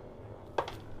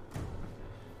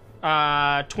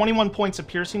 21 points of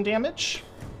piercing damage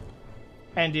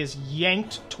and is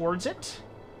yanked towards it.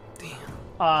 Damn.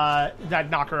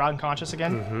 That knock her unconscious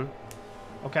again? Mm-hmm.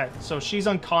 Okay, so she's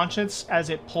unconscious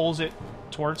as it pulls it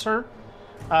towards her.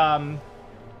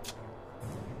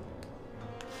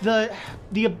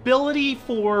 The ability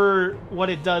for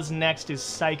what it does next is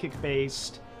psychic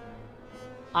based.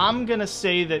 I'm gonna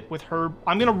say that with her,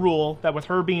 I'm gonna rule that with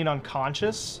her being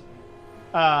unconscious,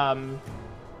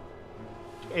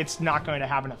 it's not going to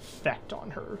have an effect on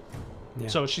her. Yeah.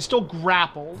 So she's still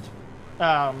grappled,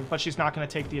 but she's not going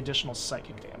to take the additional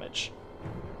psychic damage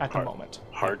at the moment.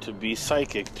 Hard to be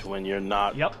psychic when you're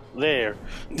not Yep. there.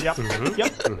 Yep.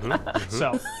 Yep.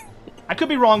 So I could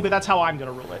be wrong, but that's how I'm going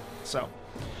to rule it. So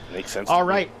Makes sense. all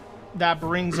right. That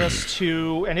brings us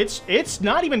to, and it's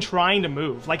not even trying to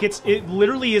move. Like it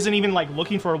literally isn't even like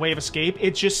looking for a way of escape.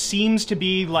 It just seems to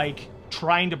be like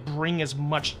trying to bring as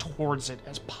much towards it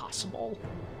as possible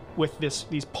with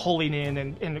these pulling in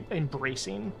and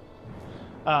embracing.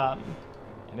 And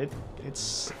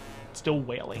it's still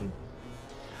wailing.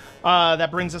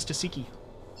 That brings us to Siki.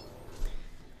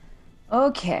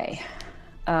 Okay.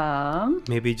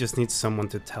 Maybe it just needs someone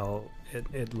to tell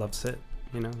it loves it.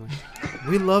 You know, like,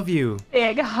 we love you.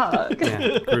 Big hug.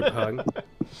 Yeah, group hug.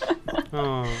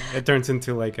 Oh, it turns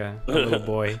into like a little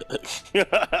boy.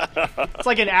 It's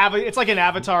like an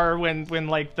avatar when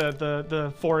like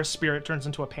the forest spirit turns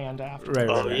into a panda after. Right.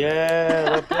 Oh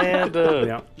yeah, the panda.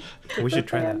 Yeah, we should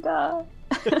try that.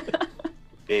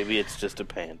 Maybe it's just a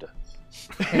panda.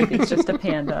 Maybe it's just a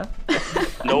panda.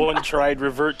 No one tried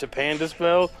revert to panda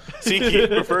spell. Seeking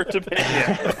revert to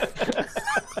panda.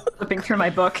 Flipping through my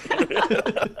book.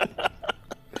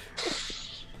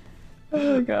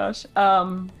 Oh gosh.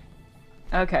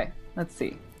 Okay, let's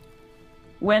see.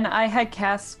 When I had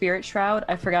cast Spirit Shroud,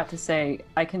 I forgot to say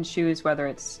I can choose whether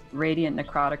it's radiant,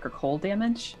 necrotic, or cold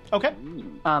damage. Okay.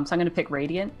 So I'm going to pick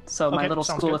radiant. So my Okay, little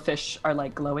sounds school good. of fish are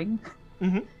like glowing.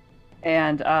 Mm-hmm.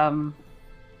 And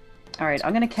all right,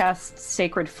 I'm going to cast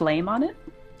Sacred Flame on it.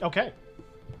 Okay.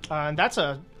 And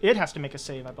it has to make a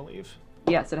save, I believe.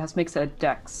 Yes, it has makes a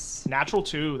dex. Natural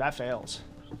 2, that fails.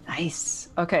 Nice.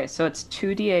 Okay, so it's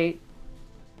 2d8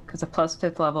 because a plus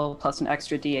 5th level plus an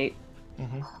extra d8.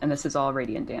 Mm-hmm. And this is all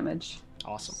radiant damage.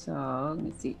 Awesome. So let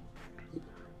me see.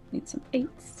 Need some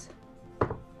 8s.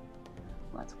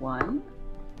 That's 1,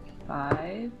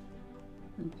 5,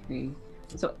 and 3.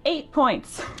 So 8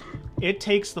 points. It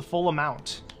takes the full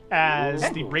amount as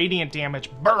the radiant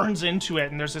damage burns into it,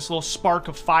 and there's this little spark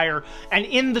of fire. And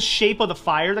in the shape of the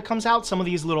fire that comes out, some of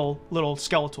these little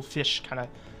skeletal fish kind of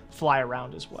fly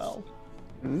around as well.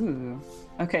 Ooh.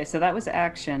 Okay, so that was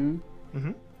action.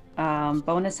 Mm-hmm.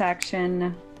 Bonus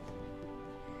action.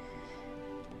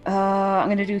 I'm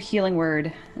gonna do Healing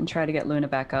Word and try to get Luna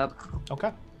back up.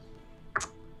 Okay.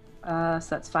 So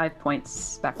that's 5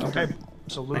 points back to her. Okay.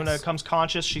 So Luna comes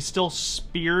conscious. She's still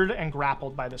speared and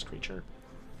grappled by this creature.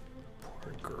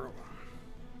 Poor girl.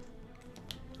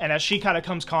 And as she kind of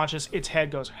comes conscious, its head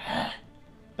goes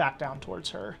back down towards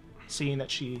her, seeing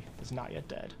that she is not yet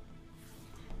dead.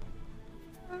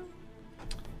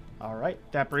 All right,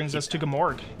 that brings us to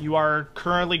Gamorg. You are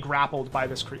currently grappled by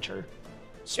this creature,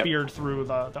 speared through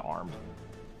the arm.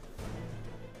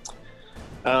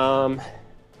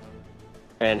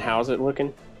 And how's it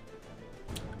looking?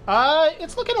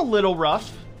 It's looking a little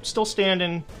rough. Still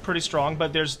standing pretty strong,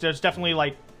 but there's definitely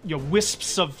like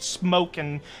wisps of smoke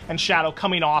and shadow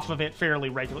coming off of it fairly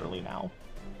regularly now.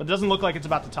 But it doesn't look like it's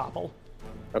about to topple.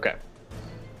 Okay.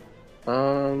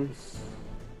 Let's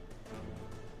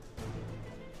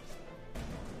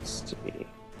see.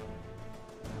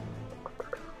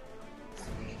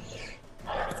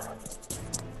 I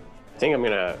think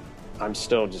I'm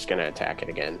still just gonna attack it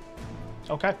again.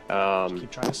 Okay.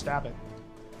 Keep trying to stab it.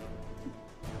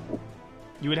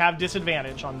 You would have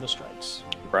disadvantage on the strikes.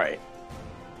 Right.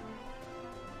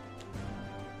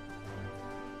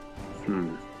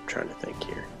 Trying to think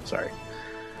here. Sorry.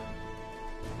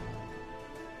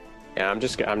 Yeah, I'm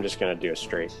just gonna do a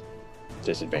straight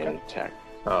disadvantage attack.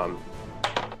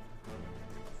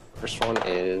 First one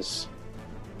is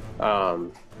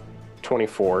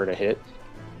 24 to hit.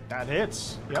 That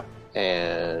hits. Yep.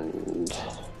 And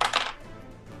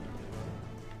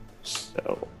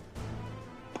so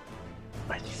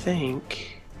I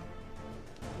think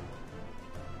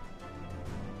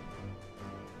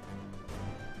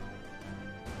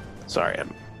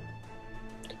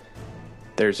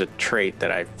there's a trait that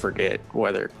I forget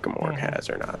whether Gamork has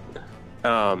or not.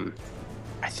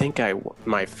 I think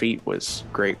my feat was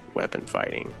great weapon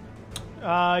fighting.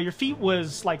 Your feat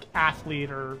was like athlete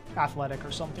or athletic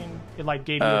or something. It like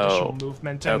gave you additional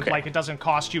movement, and like it doesn't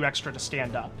cost you extra to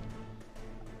stand up.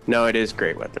 No, it is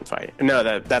great weapon fighting.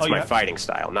 No, that's my fighting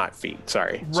style, not feat.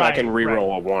 Sorry. So I can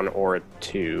reroll a 1 or a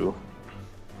 2.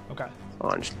 Okay.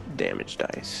 On damage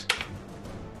dice.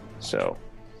 So,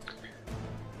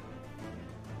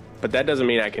 but that doesn't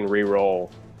mean I can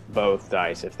reroll both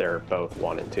dice if they're both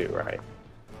 1 and 2, right?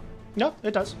 No,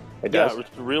 it does. It does. Yeah,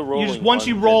 real rolling. Once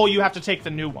you roll, you have to take the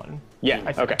new one.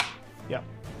 Yeah. Okay. Yeah.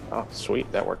 Oh,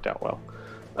 sweet. That worked out well.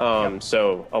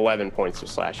 So 11 points of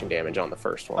slashing damage on the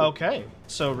first one. Okay.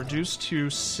 So reduced to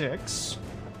 6.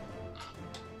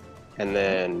 And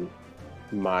then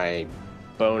my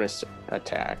bonus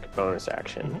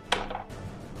action.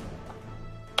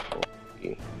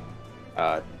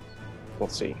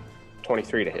 Let's see.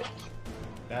 23 to hit.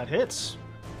 That hits.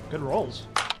 Good rolls.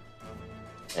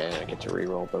 And I get to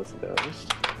reroll both of those.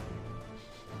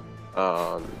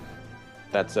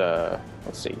 That's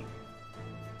let's see.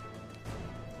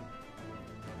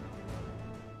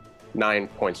 9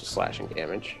 points of slashing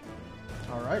damage.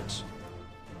 All right.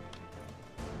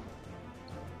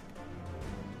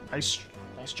 Nice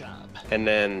job. And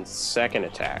then second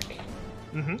attack.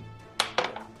 Mm-hmm.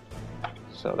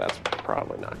 So that's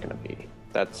probably not going to be.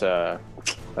 That's a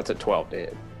 12 to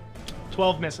hit.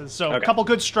 12 misses. So a couple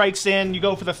good strikes in. You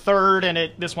go for the third,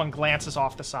 and this one glances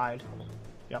off the side.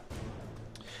 Yep.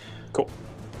 Cool.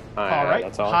 All right.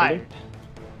 That's all I can do.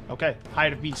 Okay.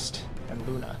 Hide of Beast and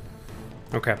Luna.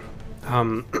 Okay.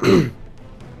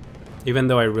 Even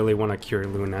though I really want to cure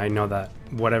Luna, I know that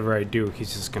whatever I do,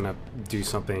 he's just gonna do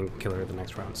something, kill her the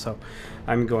next round. So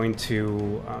I'm going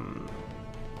to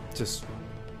just,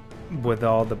 with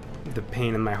all the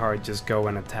pain in my heart, just go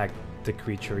and attack the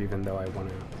creature, even though I want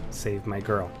to save my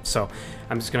girl. So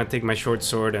I'm just gonna take my short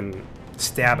sword and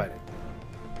stab at it.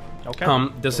 Okay.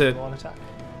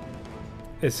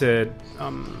 Is it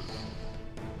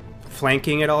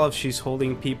flanking at all if she's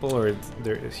holding people, or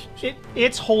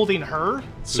it's holding her,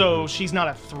 so she's not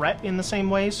a threat in the same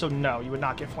way, so no, you would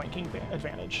not get flanking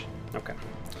advantage. Okay,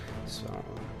 so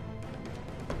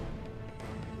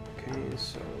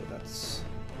that's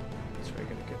I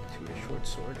gotta get to my short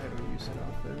sword. I don't use it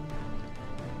often.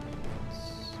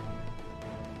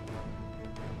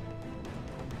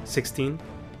 16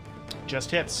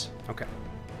 just hits. Okay.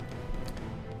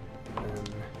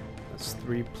 That's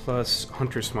 3 plus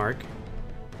Hunter's Mark.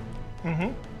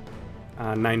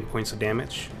 9 points of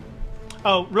damage.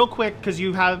 Oh, real quick, because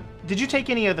did you take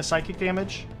any of the psychic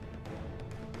damage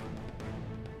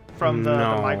from the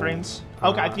migraines?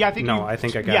 Okay, yeah, I think no, I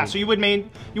think I got. Yeah, so you would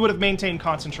have maintained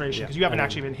concentration because you haven't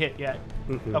actually been hit yet.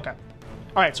 Okay.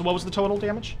 All right. So what was the total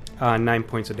damage? 9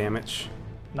 points of damage.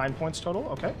 9 points total.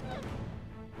 Okay.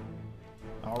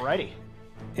 Alrighty.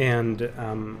 And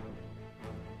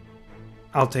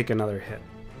I'll take another hit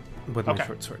with my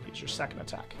short sword. Use your second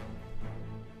attack.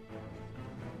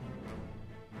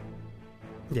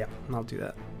 Yeah, I'll do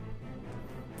that.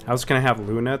 I was gonna have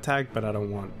Luna attack, but I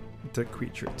don't want the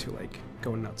creature to like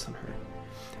go nuts on her.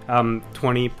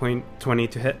 20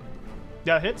 to hit.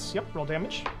 Yeah, hits. Yep. Roll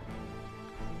damage.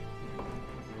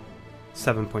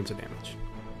 7 points of damage.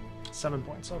 7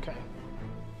 points. Okay.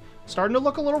 Starting to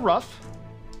look a little rough.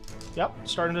 Yep,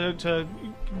 starting the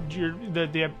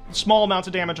small amounts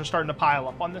of damage are starting to pile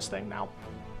up on this thing now.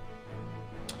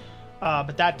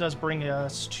 But that does bring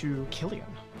us to Killian.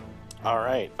 All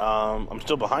right, I'm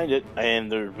still behind it,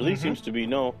 and there really seems to be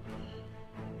no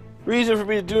reason for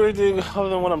me to do anything other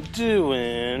than what I'm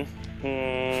doing.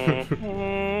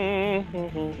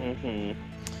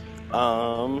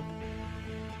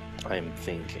 I am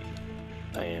thinking.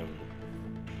 I am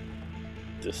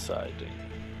deciding.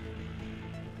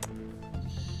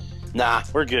 Nah,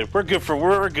 we're good. We're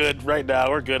good right now.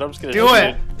 We're good. I'm just gonna do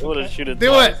it. I'm gonna shoot it.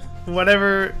 Do it.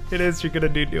 Whatever it is you're gonna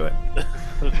do it.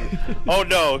 Oh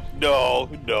no!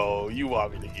 You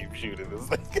want me to keep shooting this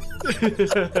thing?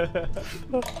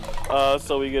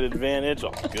 So we get advantage.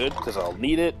 Oh, good, because I'll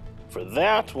need it for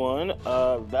that one.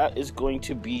 That is going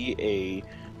to be a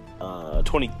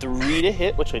 23 to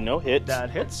hit, which I know hits. That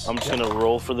hits. I'm just going to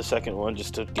roll for the second one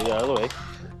just to get it out of the way.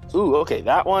 Ooh, okay.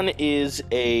 That one's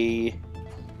a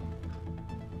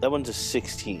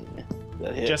 16.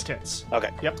 That hit? Just hits. Okay.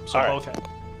 Yep, so All both right. hit.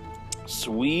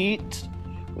 Sweet.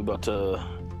 We're about to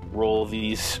roll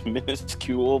these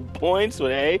minuscule points.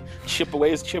 But hey, chip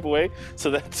away is chip away. So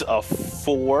that's a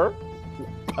 4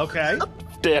 Okay.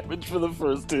 damage for the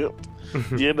first hit.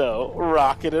 You know,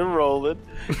 rocking and rolling.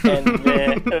 And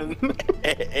then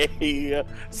a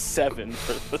 7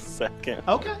 for the second.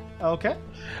 Okay.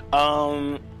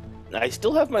 I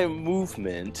still have my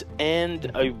movement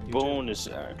and a bonus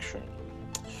action.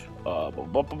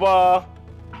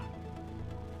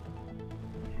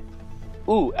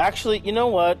 Ooh, actually, you know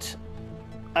what?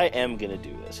 I am gonna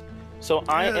do this. So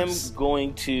I'll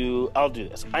do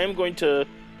this. I am going to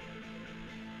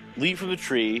leap from the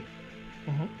tree.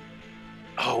 Mm-hmm.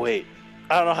 Oh, wait.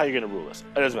 I don't know how you're gonna rule this.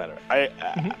 It doesn't matter.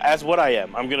 As what I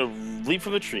am, I'm gonna leap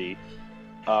from the tree,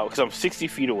 because I'm 60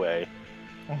 feet away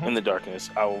in the darkness.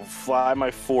 I will fly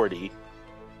my 40,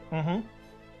 and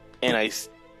I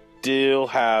still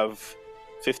have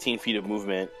 15 feet of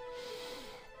movement,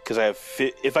 because I have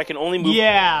if I can only move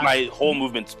my whole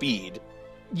movement speed.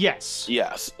 Yes.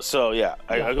 So I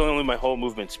can only move my whole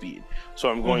movement speed. So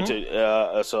I'm going to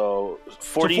 40. So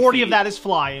 40 feet. of that is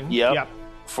flying. Yep.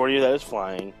 40 of that is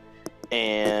flying,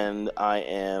 and I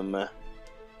am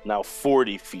now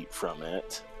 40 feet from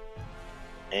it.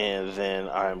 And then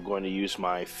I'm going to use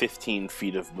my 15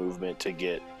 feet of movement to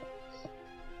get,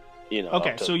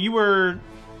 Okay, so you were...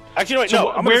 Actually, no, wait,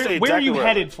 no. I'm where are you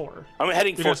headed for? I'm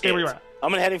heading for stay where you're at.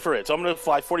 I'm heading for it. So I'm going to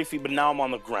fly 40 feet, but now I'm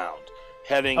on the ground,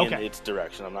 heading in its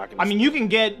direction. I'm not going to... I mean, you can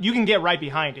get right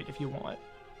behind it if you want.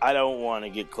 I don't want to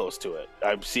get close to it.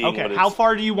 I'm seeing Okay, how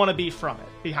far do you want to be from it,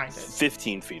 behind it?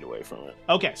 15 feet away from it.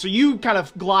 Okay, so you kind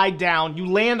of glide down, you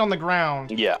land on the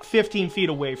ground 15 feet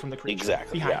away from the creature.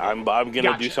 Exactly, behind it. I'm going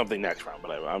to do something next round,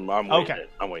 but I'm waiting it.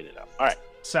 I'm waiting it out. All right.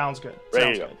 Sounds good.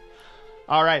 Ready to go.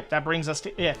 All right, that brings us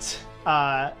to it.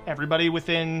 Everybody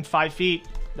within 5 feet,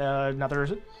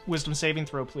 another wisdom saving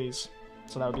throw, please.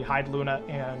 So that would be Hyde, Luna,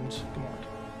 and Gamorg.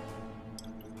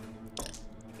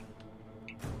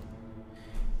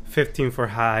 15 for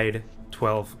Hyde,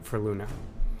 12 for Luna.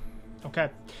 Okay.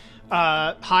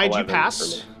 Hyde, you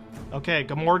pass. for Okay,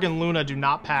 Gamorg and Luna do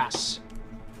not pass.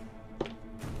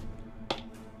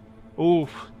 Ooh.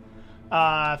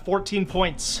 14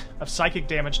 points of psychic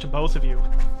damage to both of you.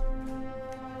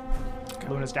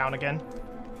 Luna's down again.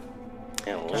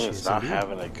 And Luna's not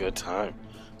having a good time.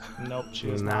 Nope, she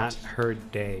is not her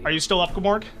day. Are you still up,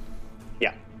 Gamorg?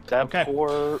 Yeah. That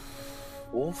poor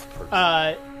wolf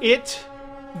person. It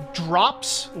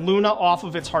drops Luna off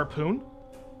of its harpoon,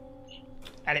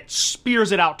 and it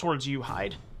spears it out towards you,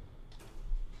 Hyde.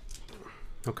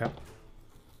 Okay.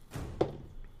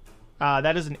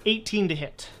 That is an 18 to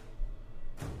hit.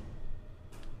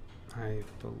 I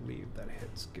believe that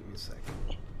hits. Give me a second.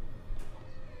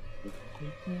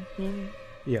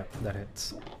 Yeah, that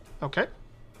hits. Okay.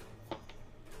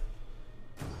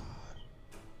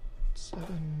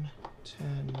 7,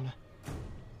 10...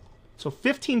 So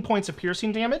 15 points of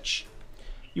piercing damage.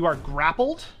 You are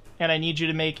grappled, and I need you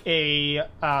to make a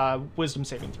wisdom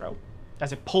saving throw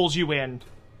as it pulls you in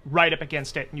right up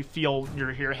against it, and you feel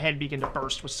your head begin to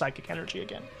burst with psychic energy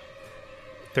again.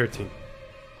 13.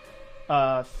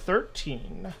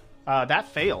 13. That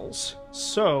fails.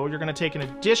 So you're going to take an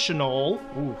additional...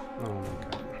 Ooh. Oh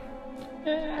my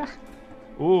god.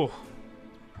 Ooh.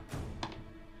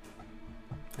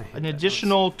 An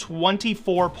additional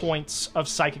 24 points of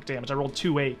psychic damage. I rolled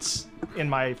 2 8s in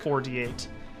my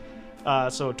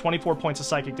 4d8. So 24 points of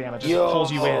psychic damage. It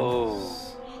pulls you in. All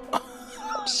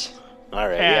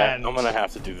right, and I'm going to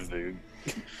have to do the thing.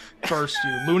 Burst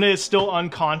you. Luna is still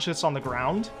unconscious on the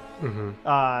ground.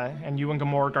 And you and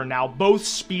Gamorg are now both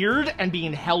speared and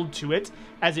being held to it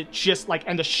as it just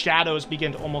and the shadows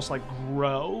begin to almost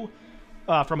grow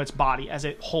from its body as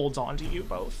it holds onto you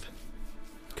both.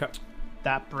 Okay.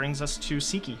 That brings us to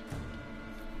Siki.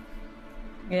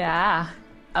 Yeah.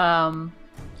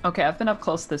 Okay, I've been up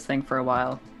close to this thing for a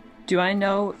while. Do I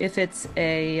know if it's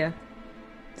a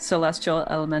celestial,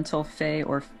 elemental, fae,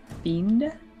 or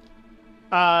fiend?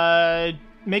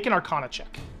 Make an Arcana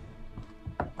check.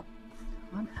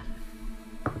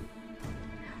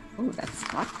 Oh,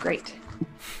 that's not great.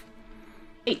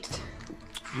 8.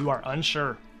 You are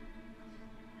unsure.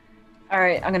 All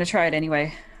right, I'm gonna try it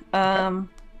anyway.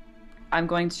 I'm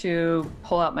going to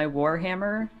pull out my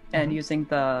Warhammer and using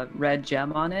the red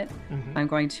gem on it, I'm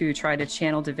going to try to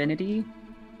channel divinity.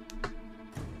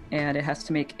 And it has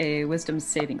to make a wisdom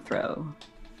saving throw.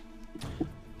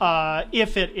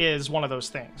 if it is one of those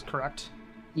things, correct?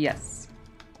 Yes.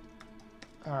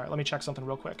 All right, let me check something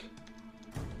real quick.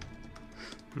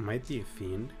 Might be a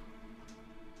fiend.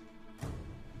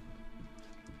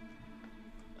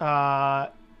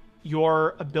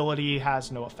 Your ability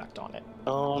has no effect on it.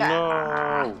 Oh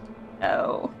no!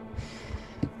 Oh.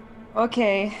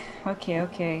 Okay.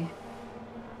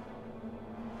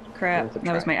 Crap.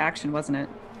 That was my action, wasn't it?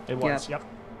 It was. Yep.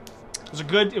 It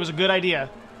was a good idea,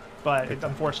 but it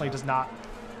unfortunately does not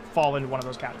fall into one of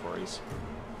those categories.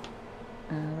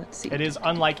 Let's see. It is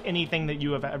unlike anything that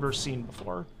you have ever seen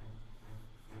before.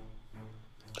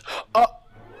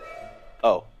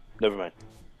 Oh, never mind.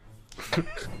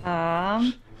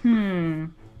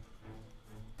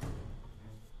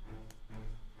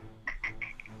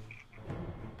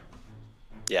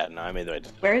 Yeah, no, I made the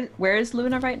right. Where is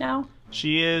Luna right now?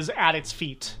 She is at its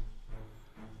feet,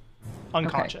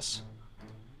 unconscious.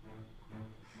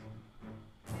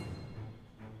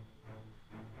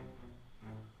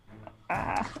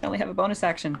 I only have a bonus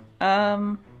action.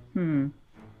 All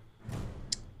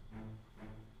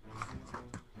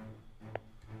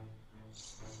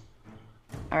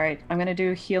right, I'm gonna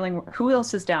do healing. Who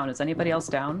else is down? Is anybody else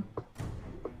down?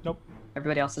 Nope.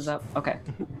 Everybody else is up. Okay.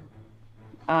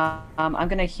 I'm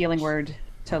gonna healing word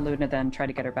to Luna, then try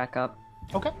to get her back up.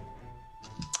 Okay.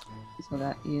 So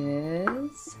that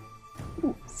is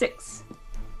 6.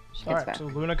 She All gets right. back. So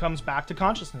Luna comes back to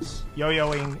consciousness,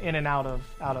 yo-yoing in and out of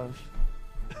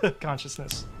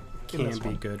consciousness. Can't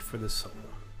be good for the soul.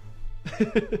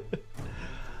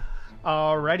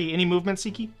 Alrighty. Any movement,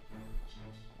 Siki?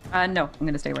 No, I'm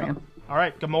gonna stay where I am. All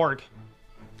right. Gamorg.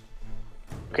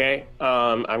 Okay,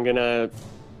 I'm gonna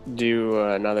do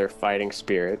another fighting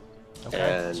spirit. Okay.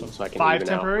 And so so I can 5 even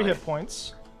temporary out hit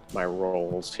points. my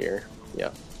rolls here.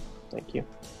 Yeah, thank you.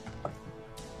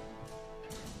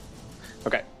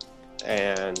 Okay,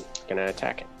 and gonna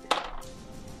attack it.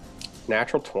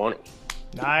 Natural 20.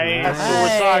 Nice. That's what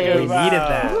we're talking We about. needed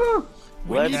that. Woo!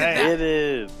 Let's get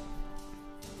it.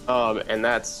 And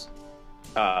that's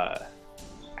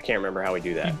I can't remember how we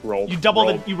do that.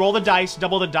 You roll the dice,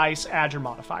 double the dice, add your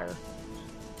modifier.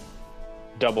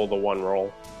 Double the one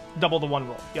roll. Double the one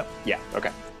roll. Yep. Yeah.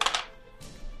 Okay.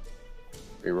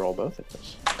 Reroll both of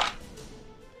those.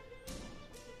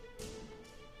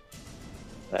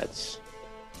 That's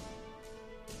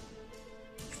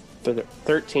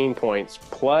 13 points.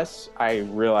 Plus, I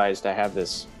realized I have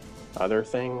this other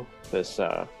thing, this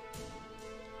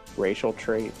racial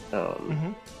trait,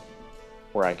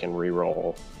 where I can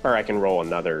reroll, or I can roll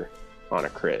another on a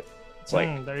crit. It's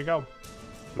like, there you go.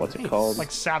 what's it called?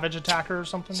 Like Savage Attacker or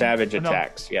something? Savage Or no.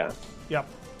 Attacks, yeah. Yep.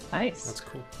 Nice. That's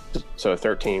cool. So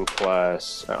 13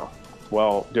 plus,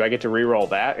 well, do I get to reroll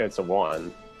that? It's a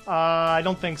 1. I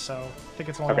don't think so. I think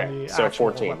it's only Okay, on the so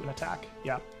actual 14. weapon attack.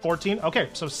 Yeah, 14. Okay,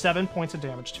 so 7 points of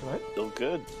damage to it. Still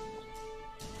good.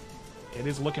 It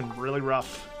is looking really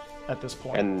rough at this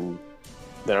point. And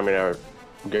then I'm going to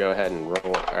go ahead and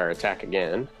roll or attack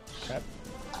again. Okay.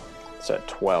 It's a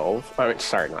 12. I mean,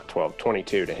 sorry, not 12.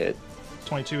 22 to hit.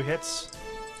 22 hits.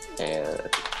 And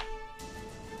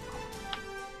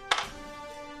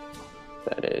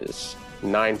that is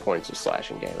 9 points of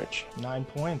slashing damage. 9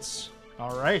 points.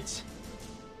 All right.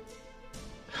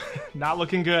 Not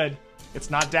looking good. It's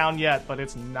not down yet, but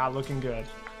it's not looking good.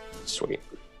 Sweet.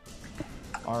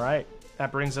 All right.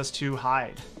 That brings us to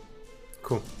Hyde.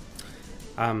 Cool.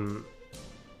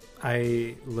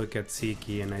 I look at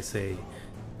Siki and I say,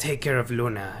 "Take care of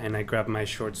Luna," and I grab my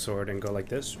short sword and go like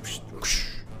this,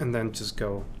 and then just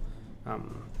go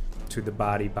to the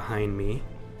body behind me.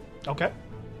 Okay.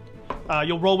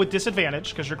 You'll roll with disadvantage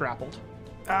because you're grappled.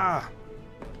 Ah.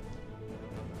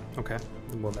 Okay.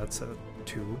 Well, that's a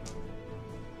 2.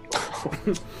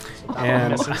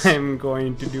 And misses. I'm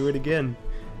going to do it again.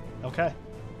 Okay.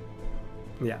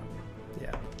 Yeah.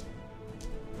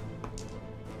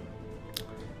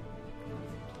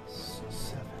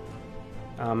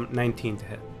 7. 19 to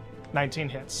hit. 19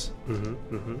 hits.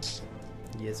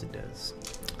 Yes, it does.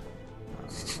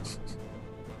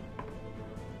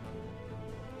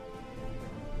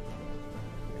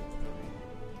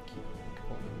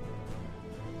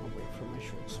 Away from my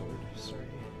short sword. Sorry.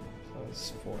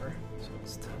 Plus 4, so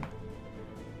it's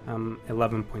 10.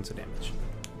 11 points of damage.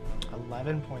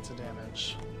 11 points of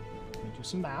damage. Let me do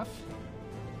some math.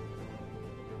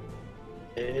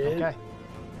 Okay.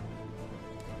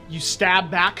 You stab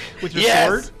back with your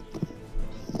sword,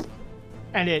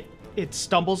 and it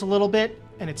stumbles a little bit,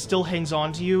 and it still hangs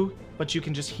on to you, but you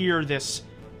can just hear this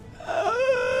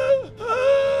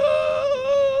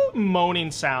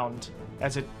moaning sound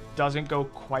as it doesn't go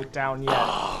quite down yet.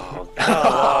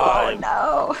 Oh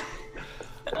no.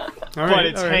 but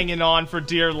it's hanging on for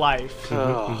dear life.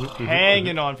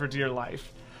 Hanging on for dear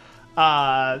life.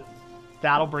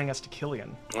 That'll bring us to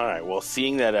Killian. All right. Well,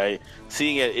 seeing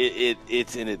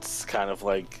it's in its kind of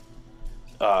like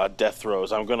death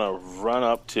throes, I'm gonna run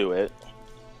up to it,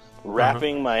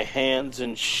 wrapping my hands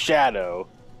in shadow,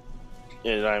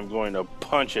 and I'm going to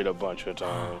punch it a bunch of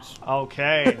times.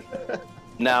 Okay.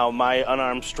 Now, my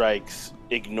unarmed strikes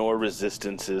ignore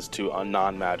resistances to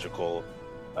non-magical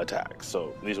attacks,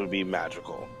 so these would be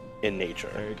magical in nature.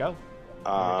 There you go.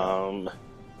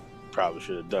 Probably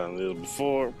should have done this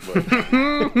before, but,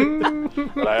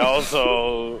 but I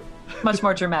also Much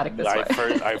more dramatic this way.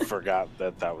 I forgot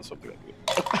that was something I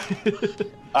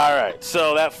did. All right,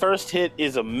 so that first hit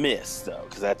is a miss though,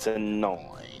 because that's a 9.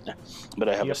 But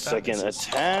I have a second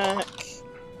attack.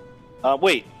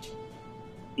 Wait,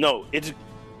 no,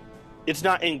 it's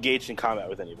not engaged in combat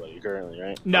with anybody currently,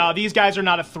 right? No, these guys are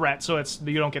not a threat, so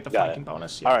you don't get the flanking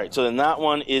bonus. Yeah. All right, so then that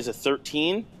one is a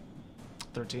 13.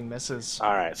 13 misses.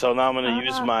 All right, so now I'm going to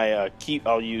use my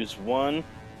I'll use 1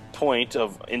 point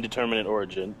of indeterminate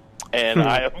origin, and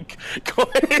I am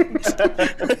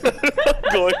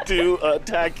going to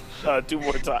attack 2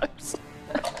 more times.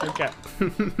 Okay.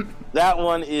 That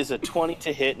one is a 20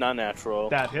 to hit, not natural.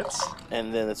 That hits.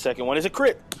 And then the second one is a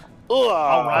crit. Ugh,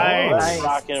 all right. Nice.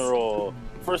 Rock and roll.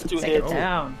 First 2 hits.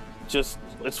 Down. Just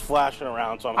it's flashing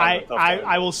around, so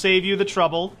I will save you the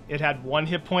trouble. It had 1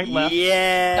 hit point left.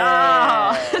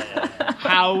 Yeah. Oh.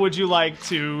 How would you like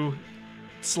to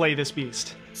slay this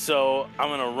beast? So I'm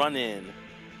gonna run in.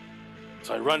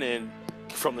 So I run in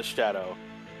from the shadow.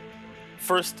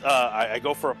 First, I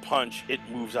go for a punch. It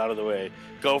moves out of the way.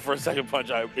 Go for a second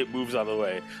punch. It moves out of the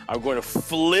way. I'm going to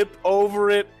flip over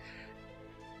it,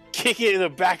 kick it in the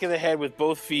back of the head with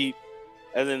both feet,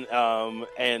 and then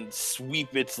and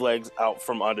sweep its legs out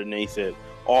from underneath it,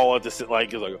 all at the it's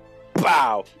like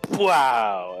bow,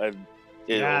 wow, and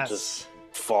it'll just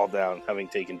fall down, having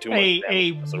taken too much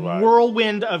damage. A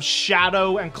whirlwind of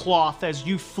shadow and cloth as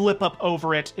you flip up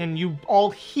over it, and you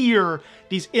all hear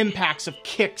these impacts of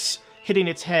kicks hitting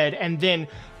its head, and then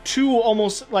 2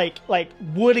 almost like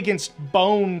wood against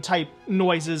bone type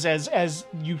noises as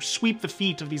you sweep the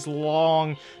feet of these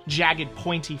long, jagged,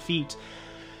 pointy feet.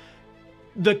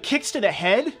 The kicks to the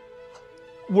head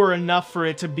were enough for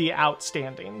it to be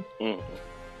outstanding.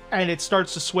 And it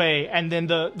starts to sway, and then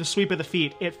the sweep of the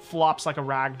feet, it flops like a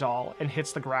rag doll and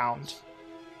hits the ground.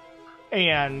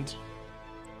 And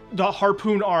the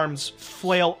harpoon arms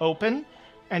flail open,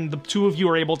 and the 2 of you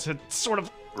are able to sort of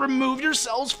remove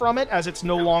yourselves from it as it's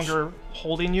no longer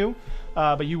holding you,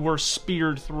 but you were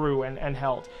speared through and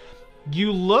held.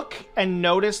 You look and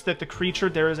notice that the creature,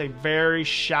 there is a very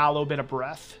shallow bit of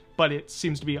breath, but it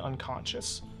seems to be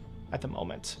unconscious at the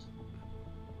moment.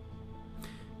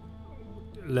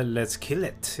 Let's kill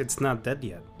it. It's not dead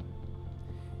yet.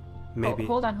 Maybe.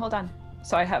 Oh, hold on.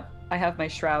 So I have my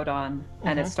shroud on,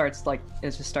 and it just starts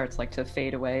to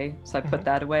fade away. So I put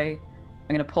that away.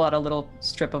 I'm gonna pull out a little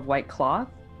strip of white cloth,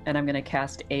 and I'm gonna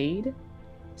cast Aid.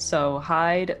 So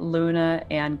Hyde, Luna,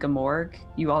 and Gamorg,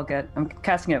 you all get. I'm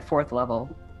casting it at 4th level.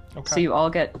 Okay. So you all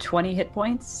get 20 hit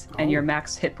points, and your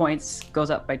max hit points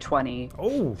goes up by 20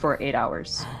 for 8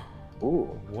 hours.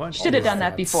 Ooh, what? Should have done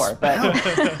that before, but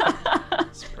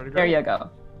there you go.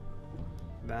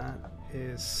 That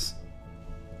is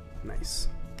nice.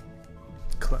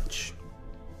 Clutch.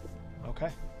 Okay.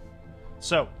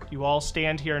 So, you all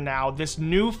stand here now. This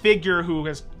new figure who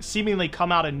has seemingly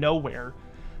come out of nowhere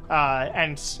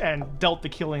and dealt the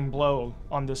killing blow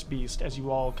on this beast, as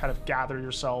you all kind of gather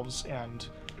yourselves and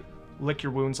lick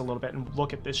your wounds a little bit and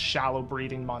look at this shallow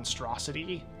breathing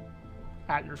monstrosity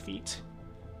at your feet.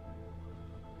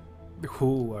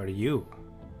 Who are you?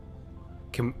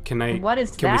 Can What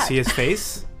is can that? we see his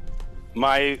face?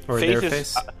 My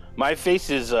face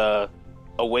is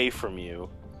away from you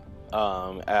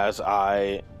as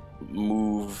I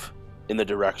move in the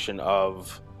direction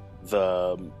of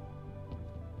the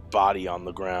body on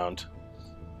the ground,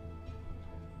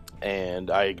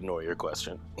 and I ignore your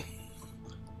question.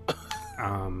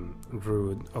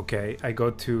 Rude. Okay, I go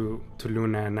to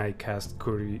Luna and I cast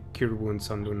Cure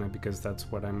Wounds on Luna because that's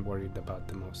what I'm worried about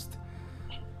the most.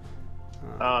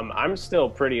 I'm still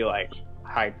pretty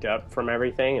hyped up from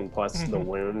everything, and plus the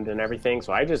wound and everything.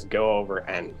 So I just go over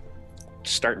and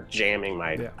start jamming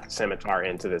my scimitar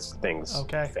into this thing's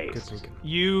face.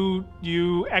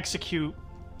 You execute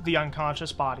the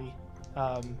unconscious body,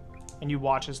 and you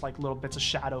watch as little bits of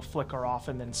shadow flicker off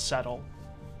and then settle,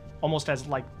 almost as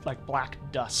like black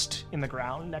dust in the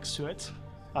ground next to it,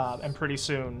 and pretty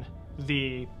soon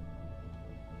the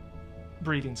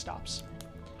breathing stops.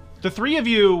 The 3 of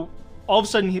you all of a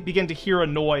sudden you begin to hear a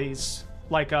noise,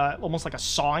 like almost like a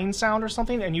sawing sound or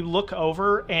something, and you look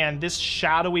over, and this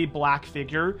shadowy black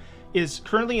figure is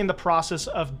currently in the process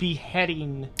of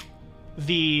beheading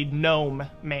the gnome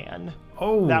man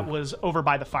that was over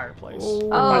by the fireplace.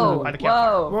 By the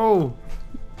campfire. Whoa.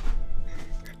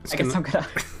 I guess I'm gonna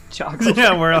jog.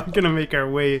 Yeah, we're all gonna make our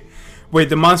way. Wait,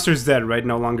 the monster's dead, right?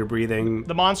 No longer breathing.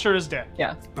 The monster is dead.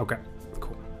 Yeah. Okay,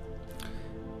 cool.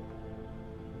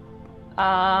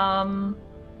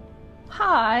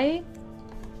 Hi.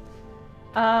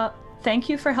 Thank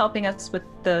you for helping us with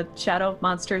the shadow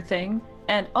monster thing.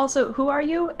 And also, who are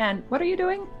you and what are you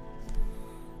doing?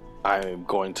 I'm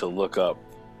going to look up.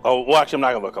 Oh, well, actually, I'm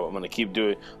not going to look up. I'm going to keep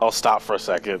doing. I'll stop for a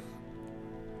second.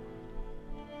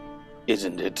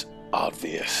 Isn't it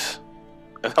obvious?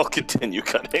 And I'll continue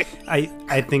cutting.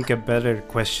 I think a better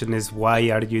question is,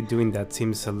 why are you doing that?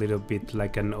 Seems a little bit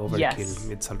like an overkill. Yes.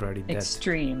 It's already dead.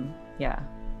 Extreme. Yeah.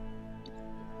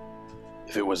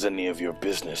 If it was any of your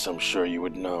business, I'm sure you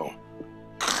would know.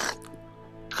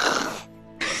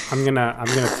 I'm gonna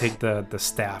take the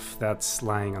staff that's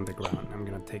lying on the ground. I'm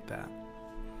gonna take that.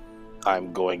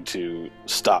 I'm going to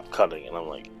stop cutting, and I'm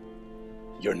like,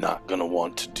 you're not gonna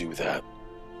want to do that.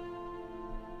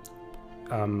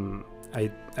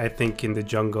 I think in the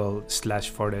jungle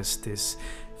 / forest is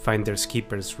finders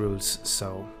keepers rules,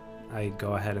 so I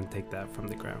go ahead and take that from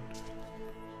the ground.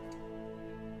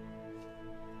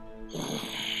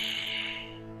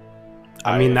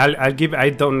 I mean, I'll give. I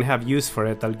don't have use for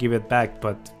it. I'll give it back,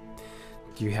 but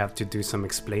you have to do some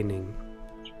explaining.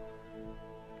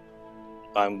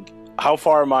 How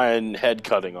far am I in head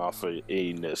cutting off a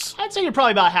this? I'd say you're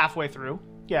probably about halfway through.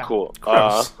 Yeah. Cool.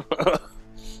 Gross.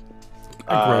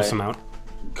 A gross amount.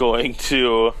 Going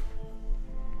to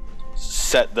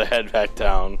set the head back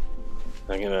down.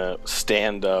 I'm gonna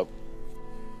stand up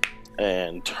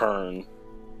and turn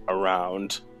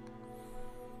around,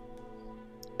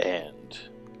 and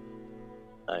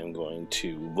I'm going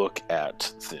to look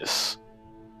at this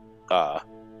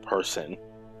person,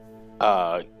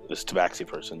 this tabaxi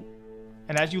person.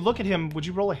 And as you look at him, would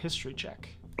you roll a history check?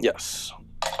 Yes.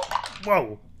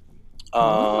 Whoa.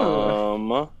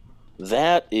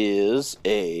 That is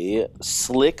a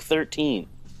slick 13.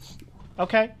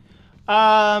 Okay.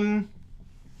 Hard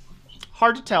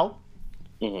to tell.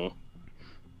 Mm-hmm.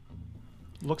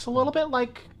 Looks a little bit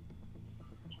like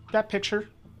that picture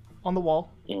on the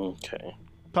wall. Okay.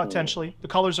 Potentially. The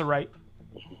colors are right.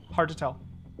 Hard to tell.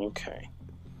 Okay.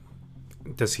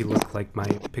 Does he look like my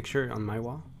picture on my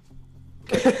wall?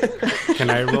 Can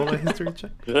I roll a history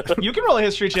check? You can roll a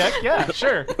history check. Yeah,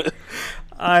 sure.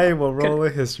 I will roll a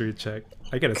history check.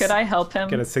 Could I help him?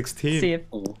 Get a 16. See if...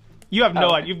 You have no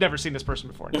idea. You've never seen this person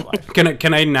before in your life.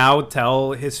 Can I now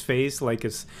tell his face? Like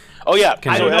his... Oh yeah.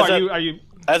 I don't know. Are you?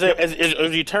 As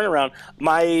you turn around,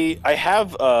 I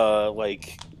have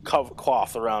like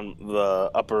cloth around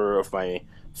the upper of my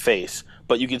face,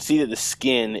 but you can see that the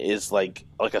skin is like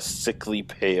a sickly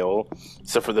pale,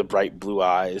 except for the bright blue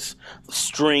eyes. The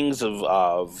strings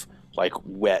of like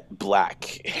wet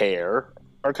black hair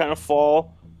are kind of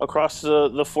fall across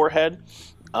the forehead.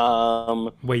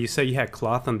 Wait, you said you had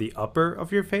cloth on the upper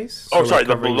of your face? Oh, sorry,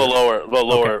 the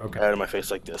lower okay. part of my face,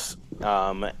 like this.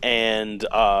 And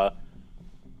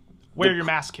Wear your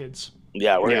mask, kids.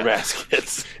 yeah, wear your mask,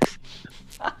 kids.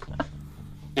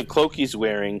 The cloak he's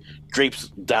wearing drapes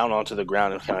down onto the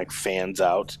ground and kind of like fans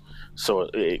out, so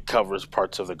it covers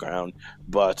parts of the ground.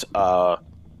 But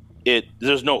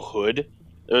there's no hood.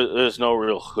 There's no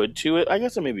real hood to it. I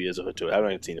guess there maybe is a hood to it. I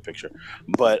haven't even seen the picture.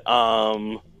 But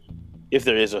if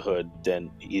there is a hood,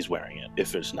 then he's wearing it.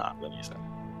 If there's not, then he's not.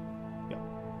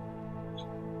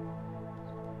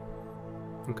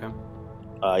 Okay.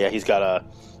 Yeah, he's got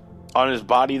on his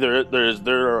body. There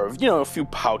are a few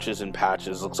pouches and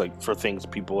patches. Looks like for things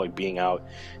people like being out,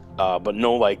 but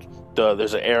no like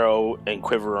there's an arrow and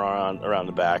quiver around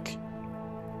the back.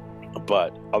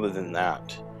 But other than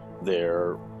that,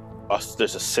 there's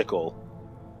a sickle,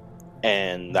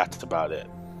 and that's about it.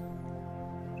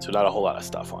 So not a whole lot of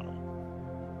stuff on him.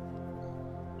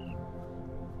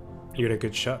 You had a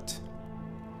good shot.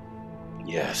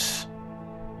 Yes,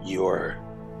 you're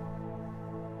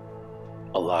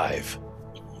alive.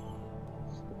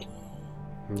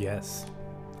 Yes,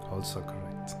 also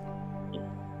correct.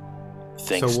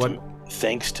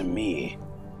 Thanks to me.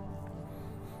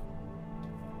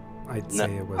 I'd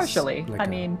say it was partially. like I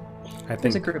mean, it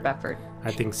was a group effort.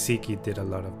 I think Siki did a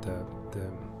lot of the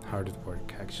hard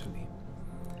work, actually.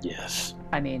 Yes.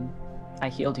 I mean, I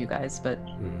healed you guys, but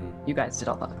you guys did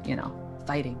all the,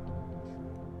 fighting.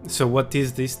 So what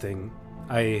is this thing?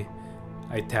 I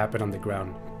tap it on the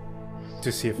ground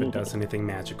to see if it does anything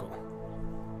magical.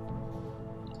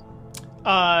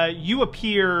 You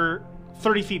appear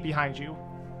 30 feet behind you.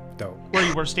 Dope. Where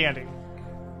you were standing.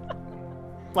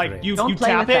 Like, Great. you Don't play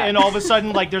tap with it, that. and all of a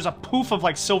sudden, like, there's a poof of,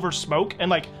 like, silver smoke, and,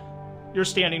 like, you're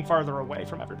standing farther away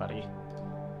from everybody.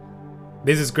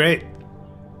 This is great.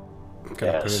 Gonna put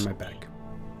it Yes. in my bag.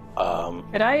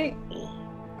 Could I,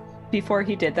 before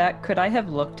he did that, could I have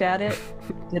looked at it?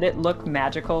 Did it look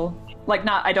magical? Like,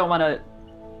 not, I don't want to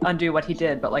undo what he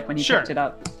did, but like when he Sure. picked it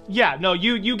up. Yeah, no,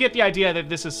 you get the idea that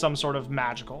this is some sort of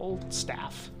magical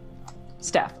staff.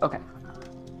 Staff, okay.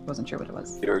 Wasn't sure what it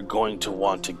was. You're going to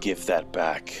want to give that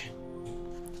back.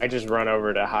 I just run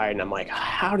over to hide, and I'm like,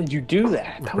 "How did you do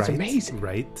that? That was amazing."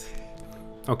 Right?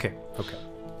 Okay.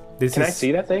 This Can is... I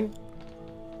see that thing?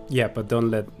 Yeah, but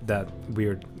don't let that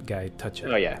weird guy touch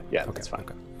it. Oh yeah, Okay, that's fine.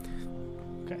 okay.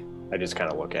 Okay. I just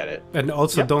kind of look at it. And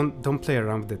also, Yep. don't play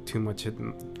around with it too much.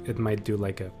 It might do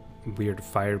like a weird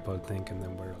fireball thing, and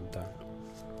then we're all done.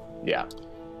 Yeah.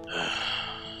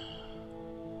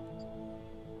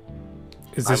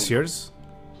 Is this yours?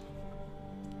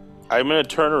 I'm going to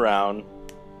turn around.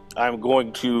 I'm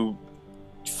going to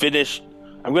finish.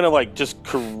 I'm going to, like, just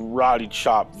karate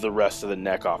chop the rest of the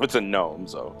neck off. It's a gnome,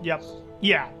 so. Yep.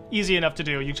 Yeah, easy enough to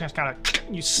do. You just kind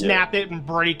of, you snap it and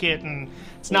break it, and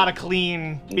it's not a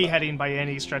clean beheading by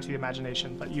any stretch of the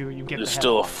imagination, but you get There's the head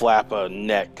still a off. flap of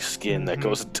neck skin that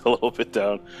goes a little bit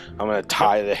down. I'm going to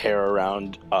tie the hair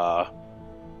around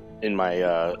in my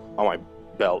on my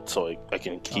belt so I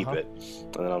can keep it.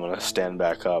 And then I'm going to stand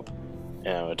back up, and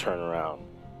I'm going to turn around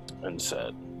and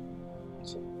said,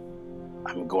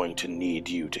 I'm going to need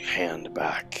you to hand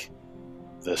back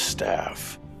the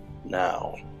staff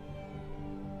now.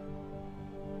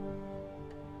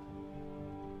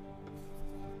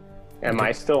 Am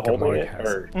I still holding Gamora it? has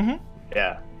Or Mhm.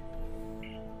 yeah.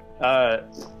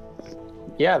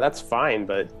 Yeah, that's fine.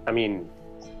 But I mean,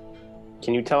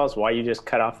 can you tell us why you just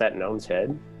cut off that gnome's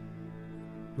head?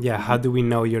 Yeah, how do we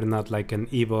know you're not like an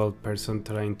evil person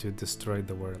trying to destroy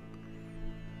the world?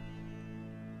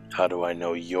 How do I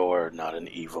know you're not an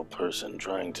evil person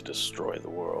trying to destroy the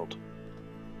world?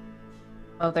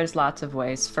 Oh, there's lots of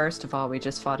ways. First of all, we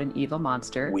just fought an evil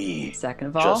monster. We Second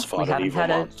of all, just we fought an haven't evil had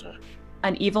monster.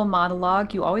 an evil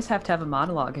monologue. You always have to have a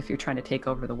monologue if you're trying to take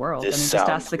over the world. This I mean, just sounds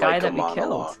ask the guy like that a we killed.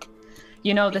 monologue.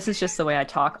 You know, this is just the way I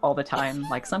talk all the time.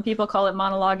 Like, some people call it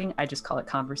monologuing. I just call it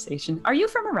conversation. Are you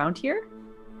from around here?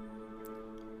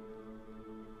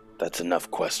 That's enough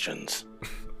questions.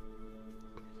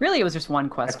 Really, it was just one I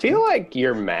question. feel like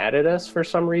you're mad at us for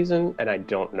some reason, and I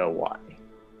don't know why.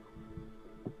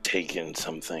 Taken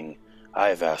something. I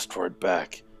have asked for it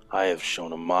back. I have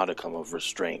shown a modicum of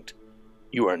restraint.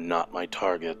 You are not my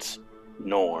targets,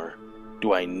 nor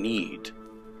do I need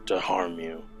to harm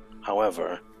you.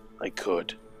 However, I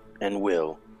could and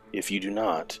will if you do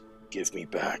not give me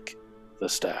back the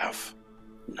staff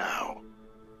now.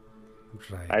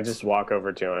 Right. I just walk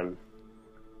over to him.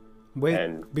 Wait,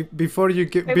 and- before you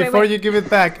give Wait. you give it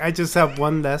back, I just have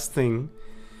one last thing.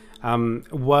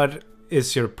 What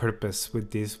is your purpose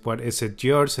with this? What is it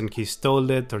yours and he stole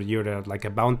it, or you're like a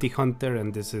bounty hunter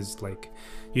and this is like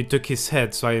you took his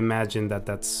head? So I imagine that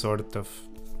that's sort of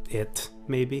it.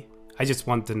 Maybe I just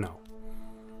want to know.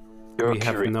 We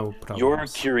have no problems. Your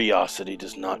curiosity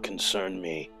does not concern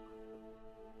me.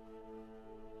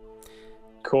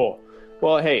 Cool.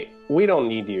 Well, hey, we don't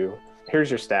need you. Here's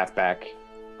your staff back.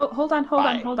 Oh, hold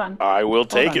on. I will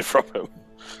take on. it from him.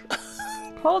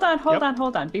 Hold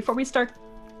on. Before we start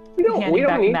We don't handing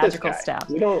back need this magical guy. staff.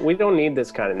 We don't need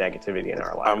this kind of negativity in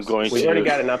our lives. I'm going We've to- already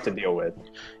got enough to deal with.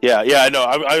 Yeah, I know.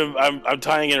 I'm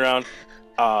tying it around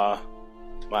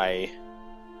my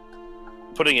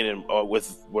putting it in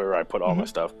with where I put all my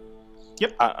stuff.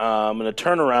 Yep. I'm gonna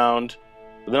turn around,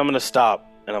 but then I'm gonna stop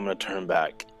and I'm gonna turn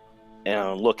back and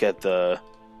I'll look at the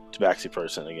tabaxi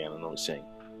person again and I'm saying,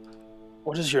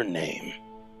 "What is your name?"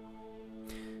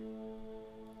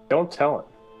 Don't tell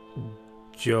him.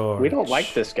 George. We don't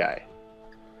like this guy.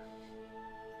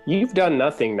 You've done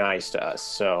nothing nice to us,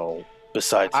 so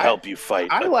Besides help you fight.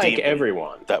 I a like demon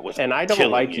everyone, that was and I don't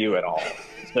killing like you at all.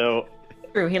 So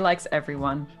True, he likes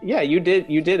everyone. yeah, you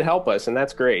did help us, and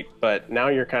that's great. But now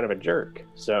you're kind of a jerk.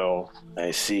 So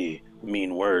I see.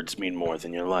 Mean words mean more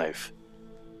than your life.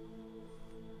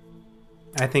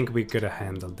 I think we could have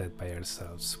handled that by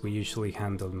ourselves. We usually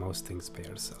handle most things by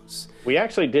ourselves. we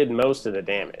actually did most of the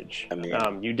damage. I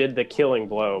mean- You did the killing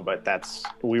blow, but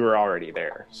we were already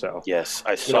there. So Yes,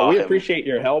 I you know, saw we him. appreciate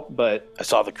your help, but I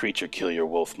saw the creature kill your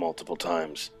wolf multiple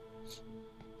times.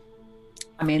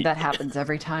 I mean, that happens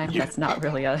every time. That's not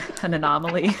really an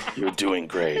anomaly. You're doing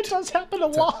great. It does happen a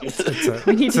lot.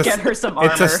 We need to get her some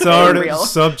armor. It's a sort of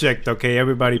subject, okay?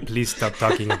 Everybody, please stop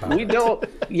talking about We it. don't.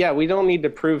 Yeah, we don't need to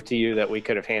prove to you that we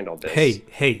could have handled this.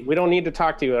 Hey. We don't need to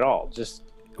talk to you at all. Just.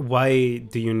 Why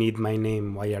do you need my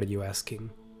name? Why are you asking?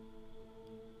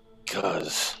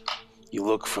 Because you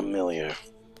look familiar.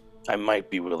 I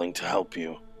might be willing to help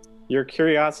you. Your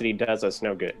curiosity does us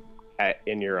no good,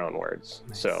 in your own words.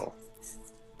 Nice. So.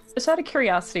 Just out of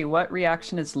curiosity, what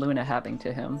reaction is Luna having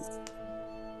to him?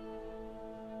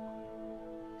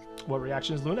 What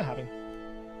reaction is Luna having?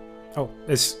 Oh,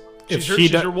 she's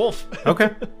She's your wolf.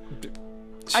 Okay.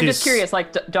 I'm just curious,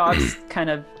 like dogs kind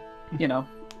of, they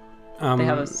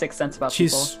have a sixth sense about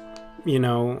people. She's,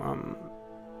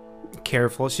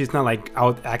 careful. She's not like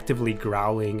out actively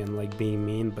growling and like being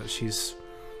mean, but she's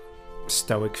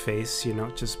stoic face,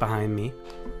 just behind me.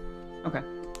 Okay.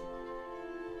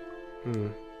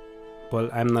 Well,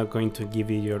 I'm not going to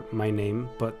give you my name,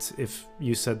 but if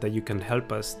you said that you can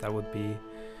help us, that would be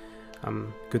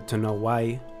good to know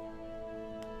why.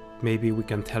 Maybe we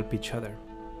can help each other.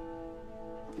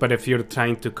 But if you're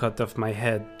trying to cut off my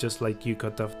head, just like you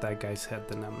cut off that guy's head,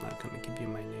 then I'm not going to give you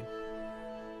my name.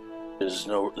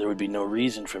 There would be no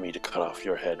reason for me to cut off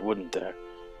your head, wouldn't there?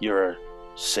 You're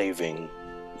saving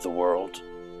the world,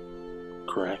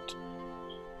 correct?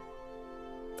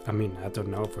 I mean, I don't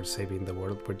know if we're saving the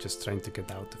world. We're just trying to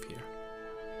get out of here.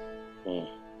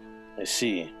 I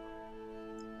see.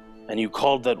 And you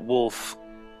called that wolf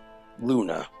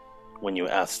Luna when you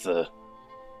asked the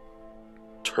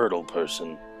turtle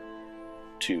person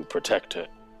to protect her,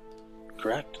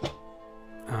 correct?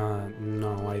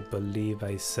 No, I believe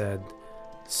I said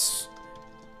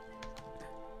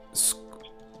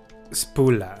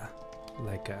spula,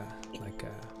 like a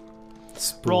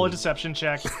spoon. Roll a deception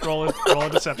check. Roll a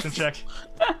deception check.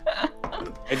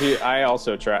 I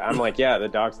also try. I'm like, yeah, the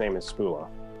dog's name is Spula.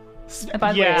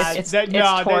 By the way, it's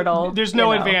turtle. There's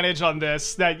no advantage on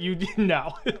this. That you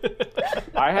no.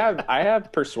 I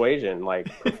have persuasion like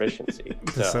proficiency.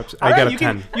 So. I got a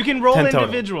 10. You can roll 10 total.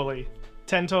 individually.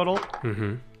 10 total.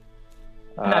 Mm-hmm.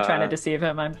 I'm not trying to deceive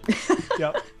him. I'm.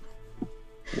 Yep.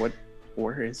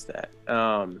 Where is that?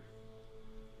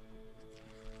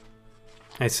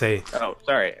 I say. Oh,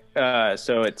 sorry.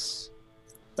 So it's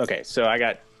okay. So I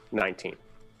got 19.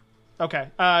 Okay.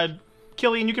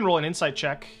 Killian, you can roll an insight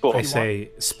check. Cool. I say,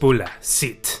 Spula,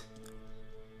 sit.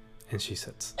 And she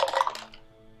sits.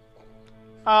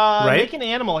 Right? Make an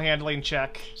animal handling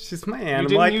check. She's my You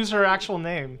animal. didn't use her actual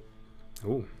name.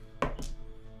 Ooh.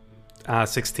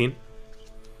 16.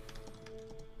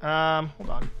 Hold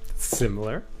on.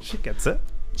 Similar. She gets it.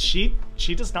 She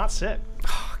does not sit.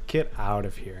 Get out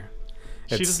of here.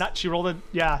 She does not. She rolled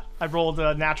I rolled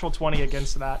a natural 20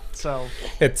 against that, so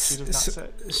she does not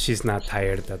sit. She's not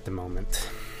tired at the moment.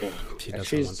 She doesn't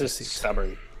She's want to just sit.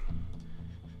 stubborn.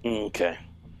 Okay.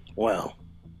 Well.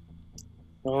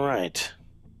 All right.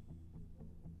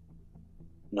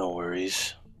 No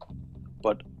worries.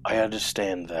 But I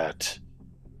understand that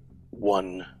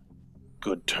one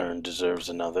good turn deserves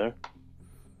another.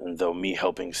 And though me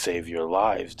helping save your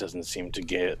lives doesn't seem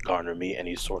to garner me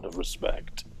any sort of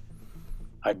respect,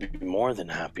 I'd be more than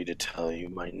happy to tell you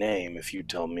my name if you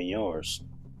tell me yours.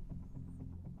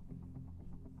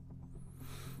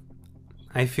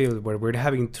 I feel where we're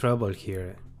having trouble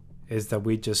here is that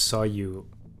we just saw you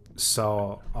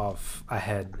saw off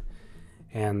ahead,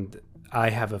 and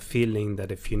I have a feeling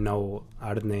that if you know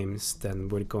our names, then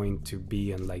we're going to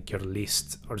be on like your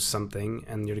list or something,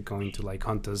 and you're going to like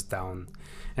hunt us down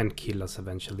and kill us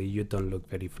eventually. You don't look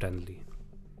very friendly.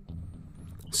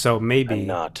 So maybe I'm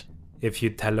not. If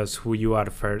you tell us who you are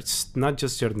first, not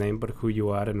just your name, but who you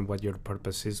are and what your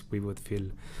purpose is, we would feel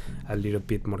a little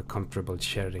bit more comfortable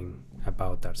sharing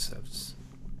about ourselves.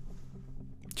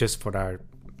 Just for our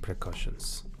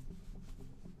precautions.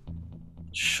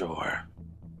 Sure.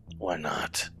 Why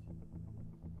not?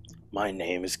 My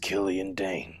name is Killian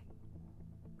Dane,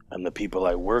 and the people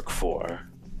I work for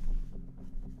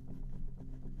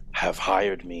have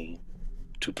hired me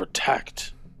to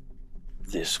protect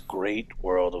this great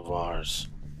world of ours.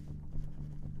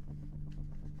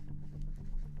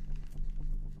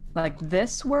 Like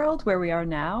this world where we are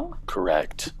now?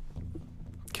 Correct.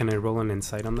 Can I roll an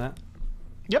insight on that?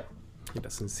 Yep. He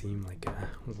doesn't seem like a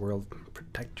world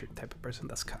protector type of person.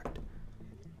 That's cocked.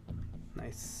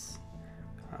 Nice.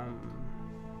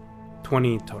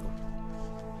 20 total.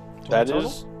 That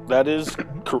is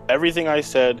everything I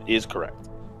said is correct.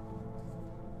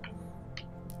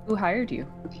 Who hired you?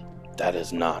 That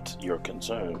is not your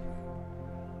concern.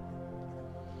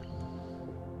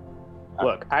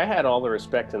 Look, I had all the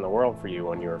respect in the world for you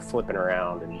when you were flipping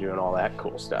around and doing all that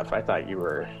cool stuff. I thought you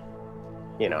were,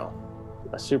 you know,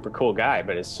 a super cool guy,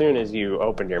 but as soon as you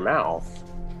opened your mouth,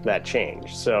 that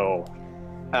changed. So,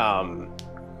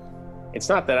 it's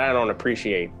not that I don't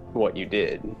appreciate what you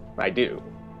did. I do.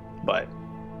 But,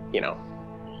 you know,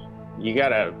 you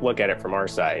gotta look at it from our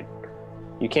side.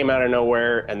 You came out of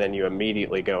nowhere, and then you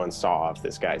immediately go and saw off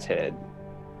this guy's head,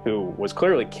 who was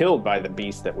clearly killed by the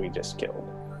beast that we just killed.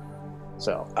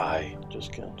 So I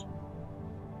just killed.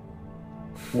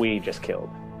 We just killed.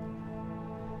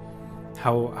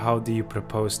 How do you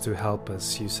propose to help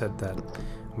us? You said that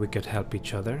we could help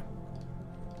each other.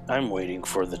 I'm waiting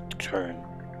for the turn.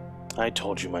 I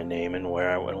told you my name and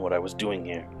where and what I was doing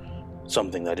here.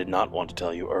 Something I did not want to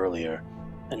tell you earlier,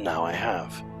 and now I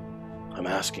have. I'm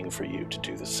asking for you to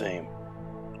do the same.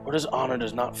 Or does honor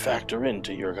does not factor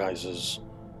into your guys'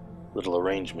 little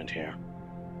arrangement here?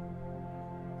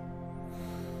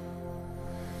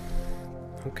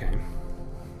 Okay.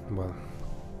 Well,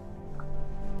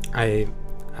 I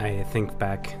think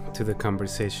back to the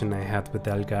conversation I had with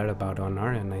Elgar about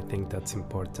honor, and I think that's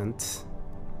important.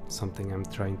 Something I'm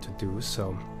trying to do.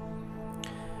 So,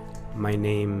 my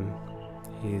name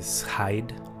is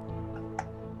Hyde.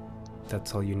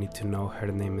 That's all you need to know. Her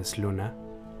name is Luna.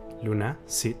 Luna,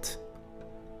 sit.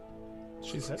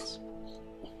 She sits.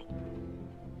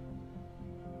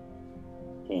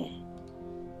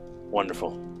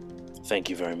 Wonderful. Thank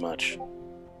you very much.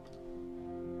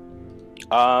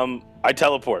 I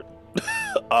teleport.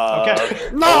 Okay.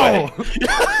 No!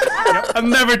 I'm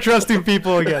never trusting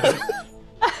people again.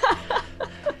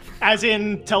 As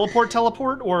in teleport,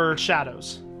 or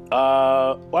shadows?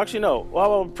 Well, actually, no.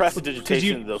 Well, I'll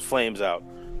prestidigitation the flames out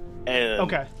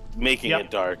and making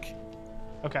it dark.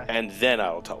 Okay. And then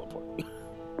I'll teleport.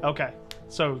 Okay.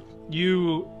 So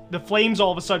the flames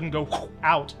all of a sudden go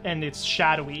out, and it's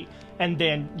shadowy, and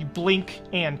then you blink,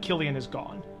 and Killian is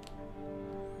gone.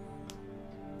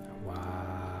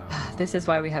 Wow. This is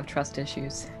why we have trust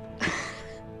issues.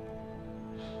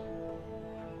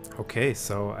 Okay,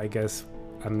 so I guess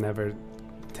I'm never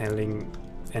telling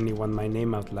anyone my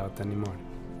name out loud anymore.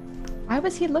 Why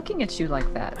was he looking at you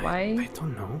like that? Why? I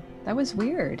don't know. That was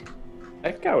weird.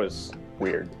 That guy was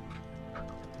weird.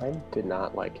 I did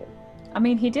not like him. I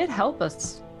mean, he did help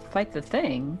us fight the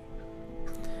thing.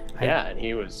 Yeah, and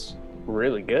he was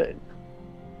really good.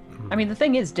 I mean, the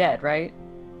thing is dead, right?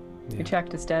 Yeah. You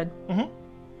checked it's dead?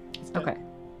 Mm-hmm. Okay.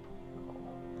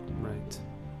 Right.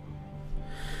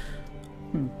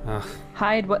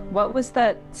 Hyde, what was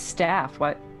that staff?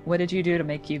 What did you do to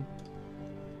make you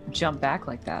jump back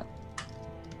like that?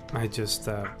 I just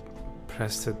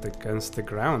pressed it against the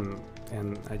ground,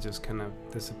 and I just kind of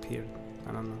disappeared.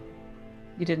 I don't know.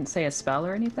 You didn't say a spell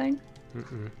or anything?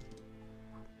 Mm-mm.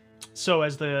 So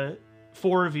as the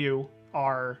four of you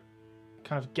are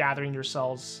kind of gathering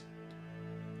yourselves,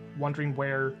 wondering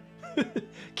where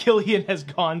Killian has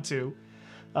gone to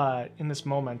in this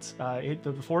moment,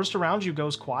 the forest around you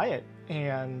goes quiet,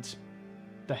 and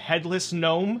the headless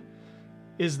gnome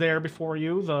is there before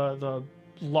you, the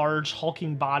large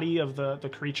hulking body of the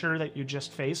creature that you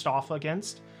just faced off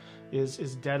against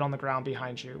is dead on the ground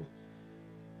behind you.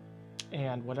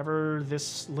 And whatever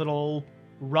this little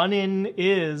run-in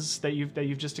is that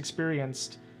you've just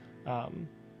experienced, it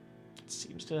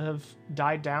seems to have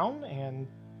died down, and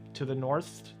to the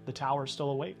north, the tower still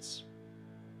awaits.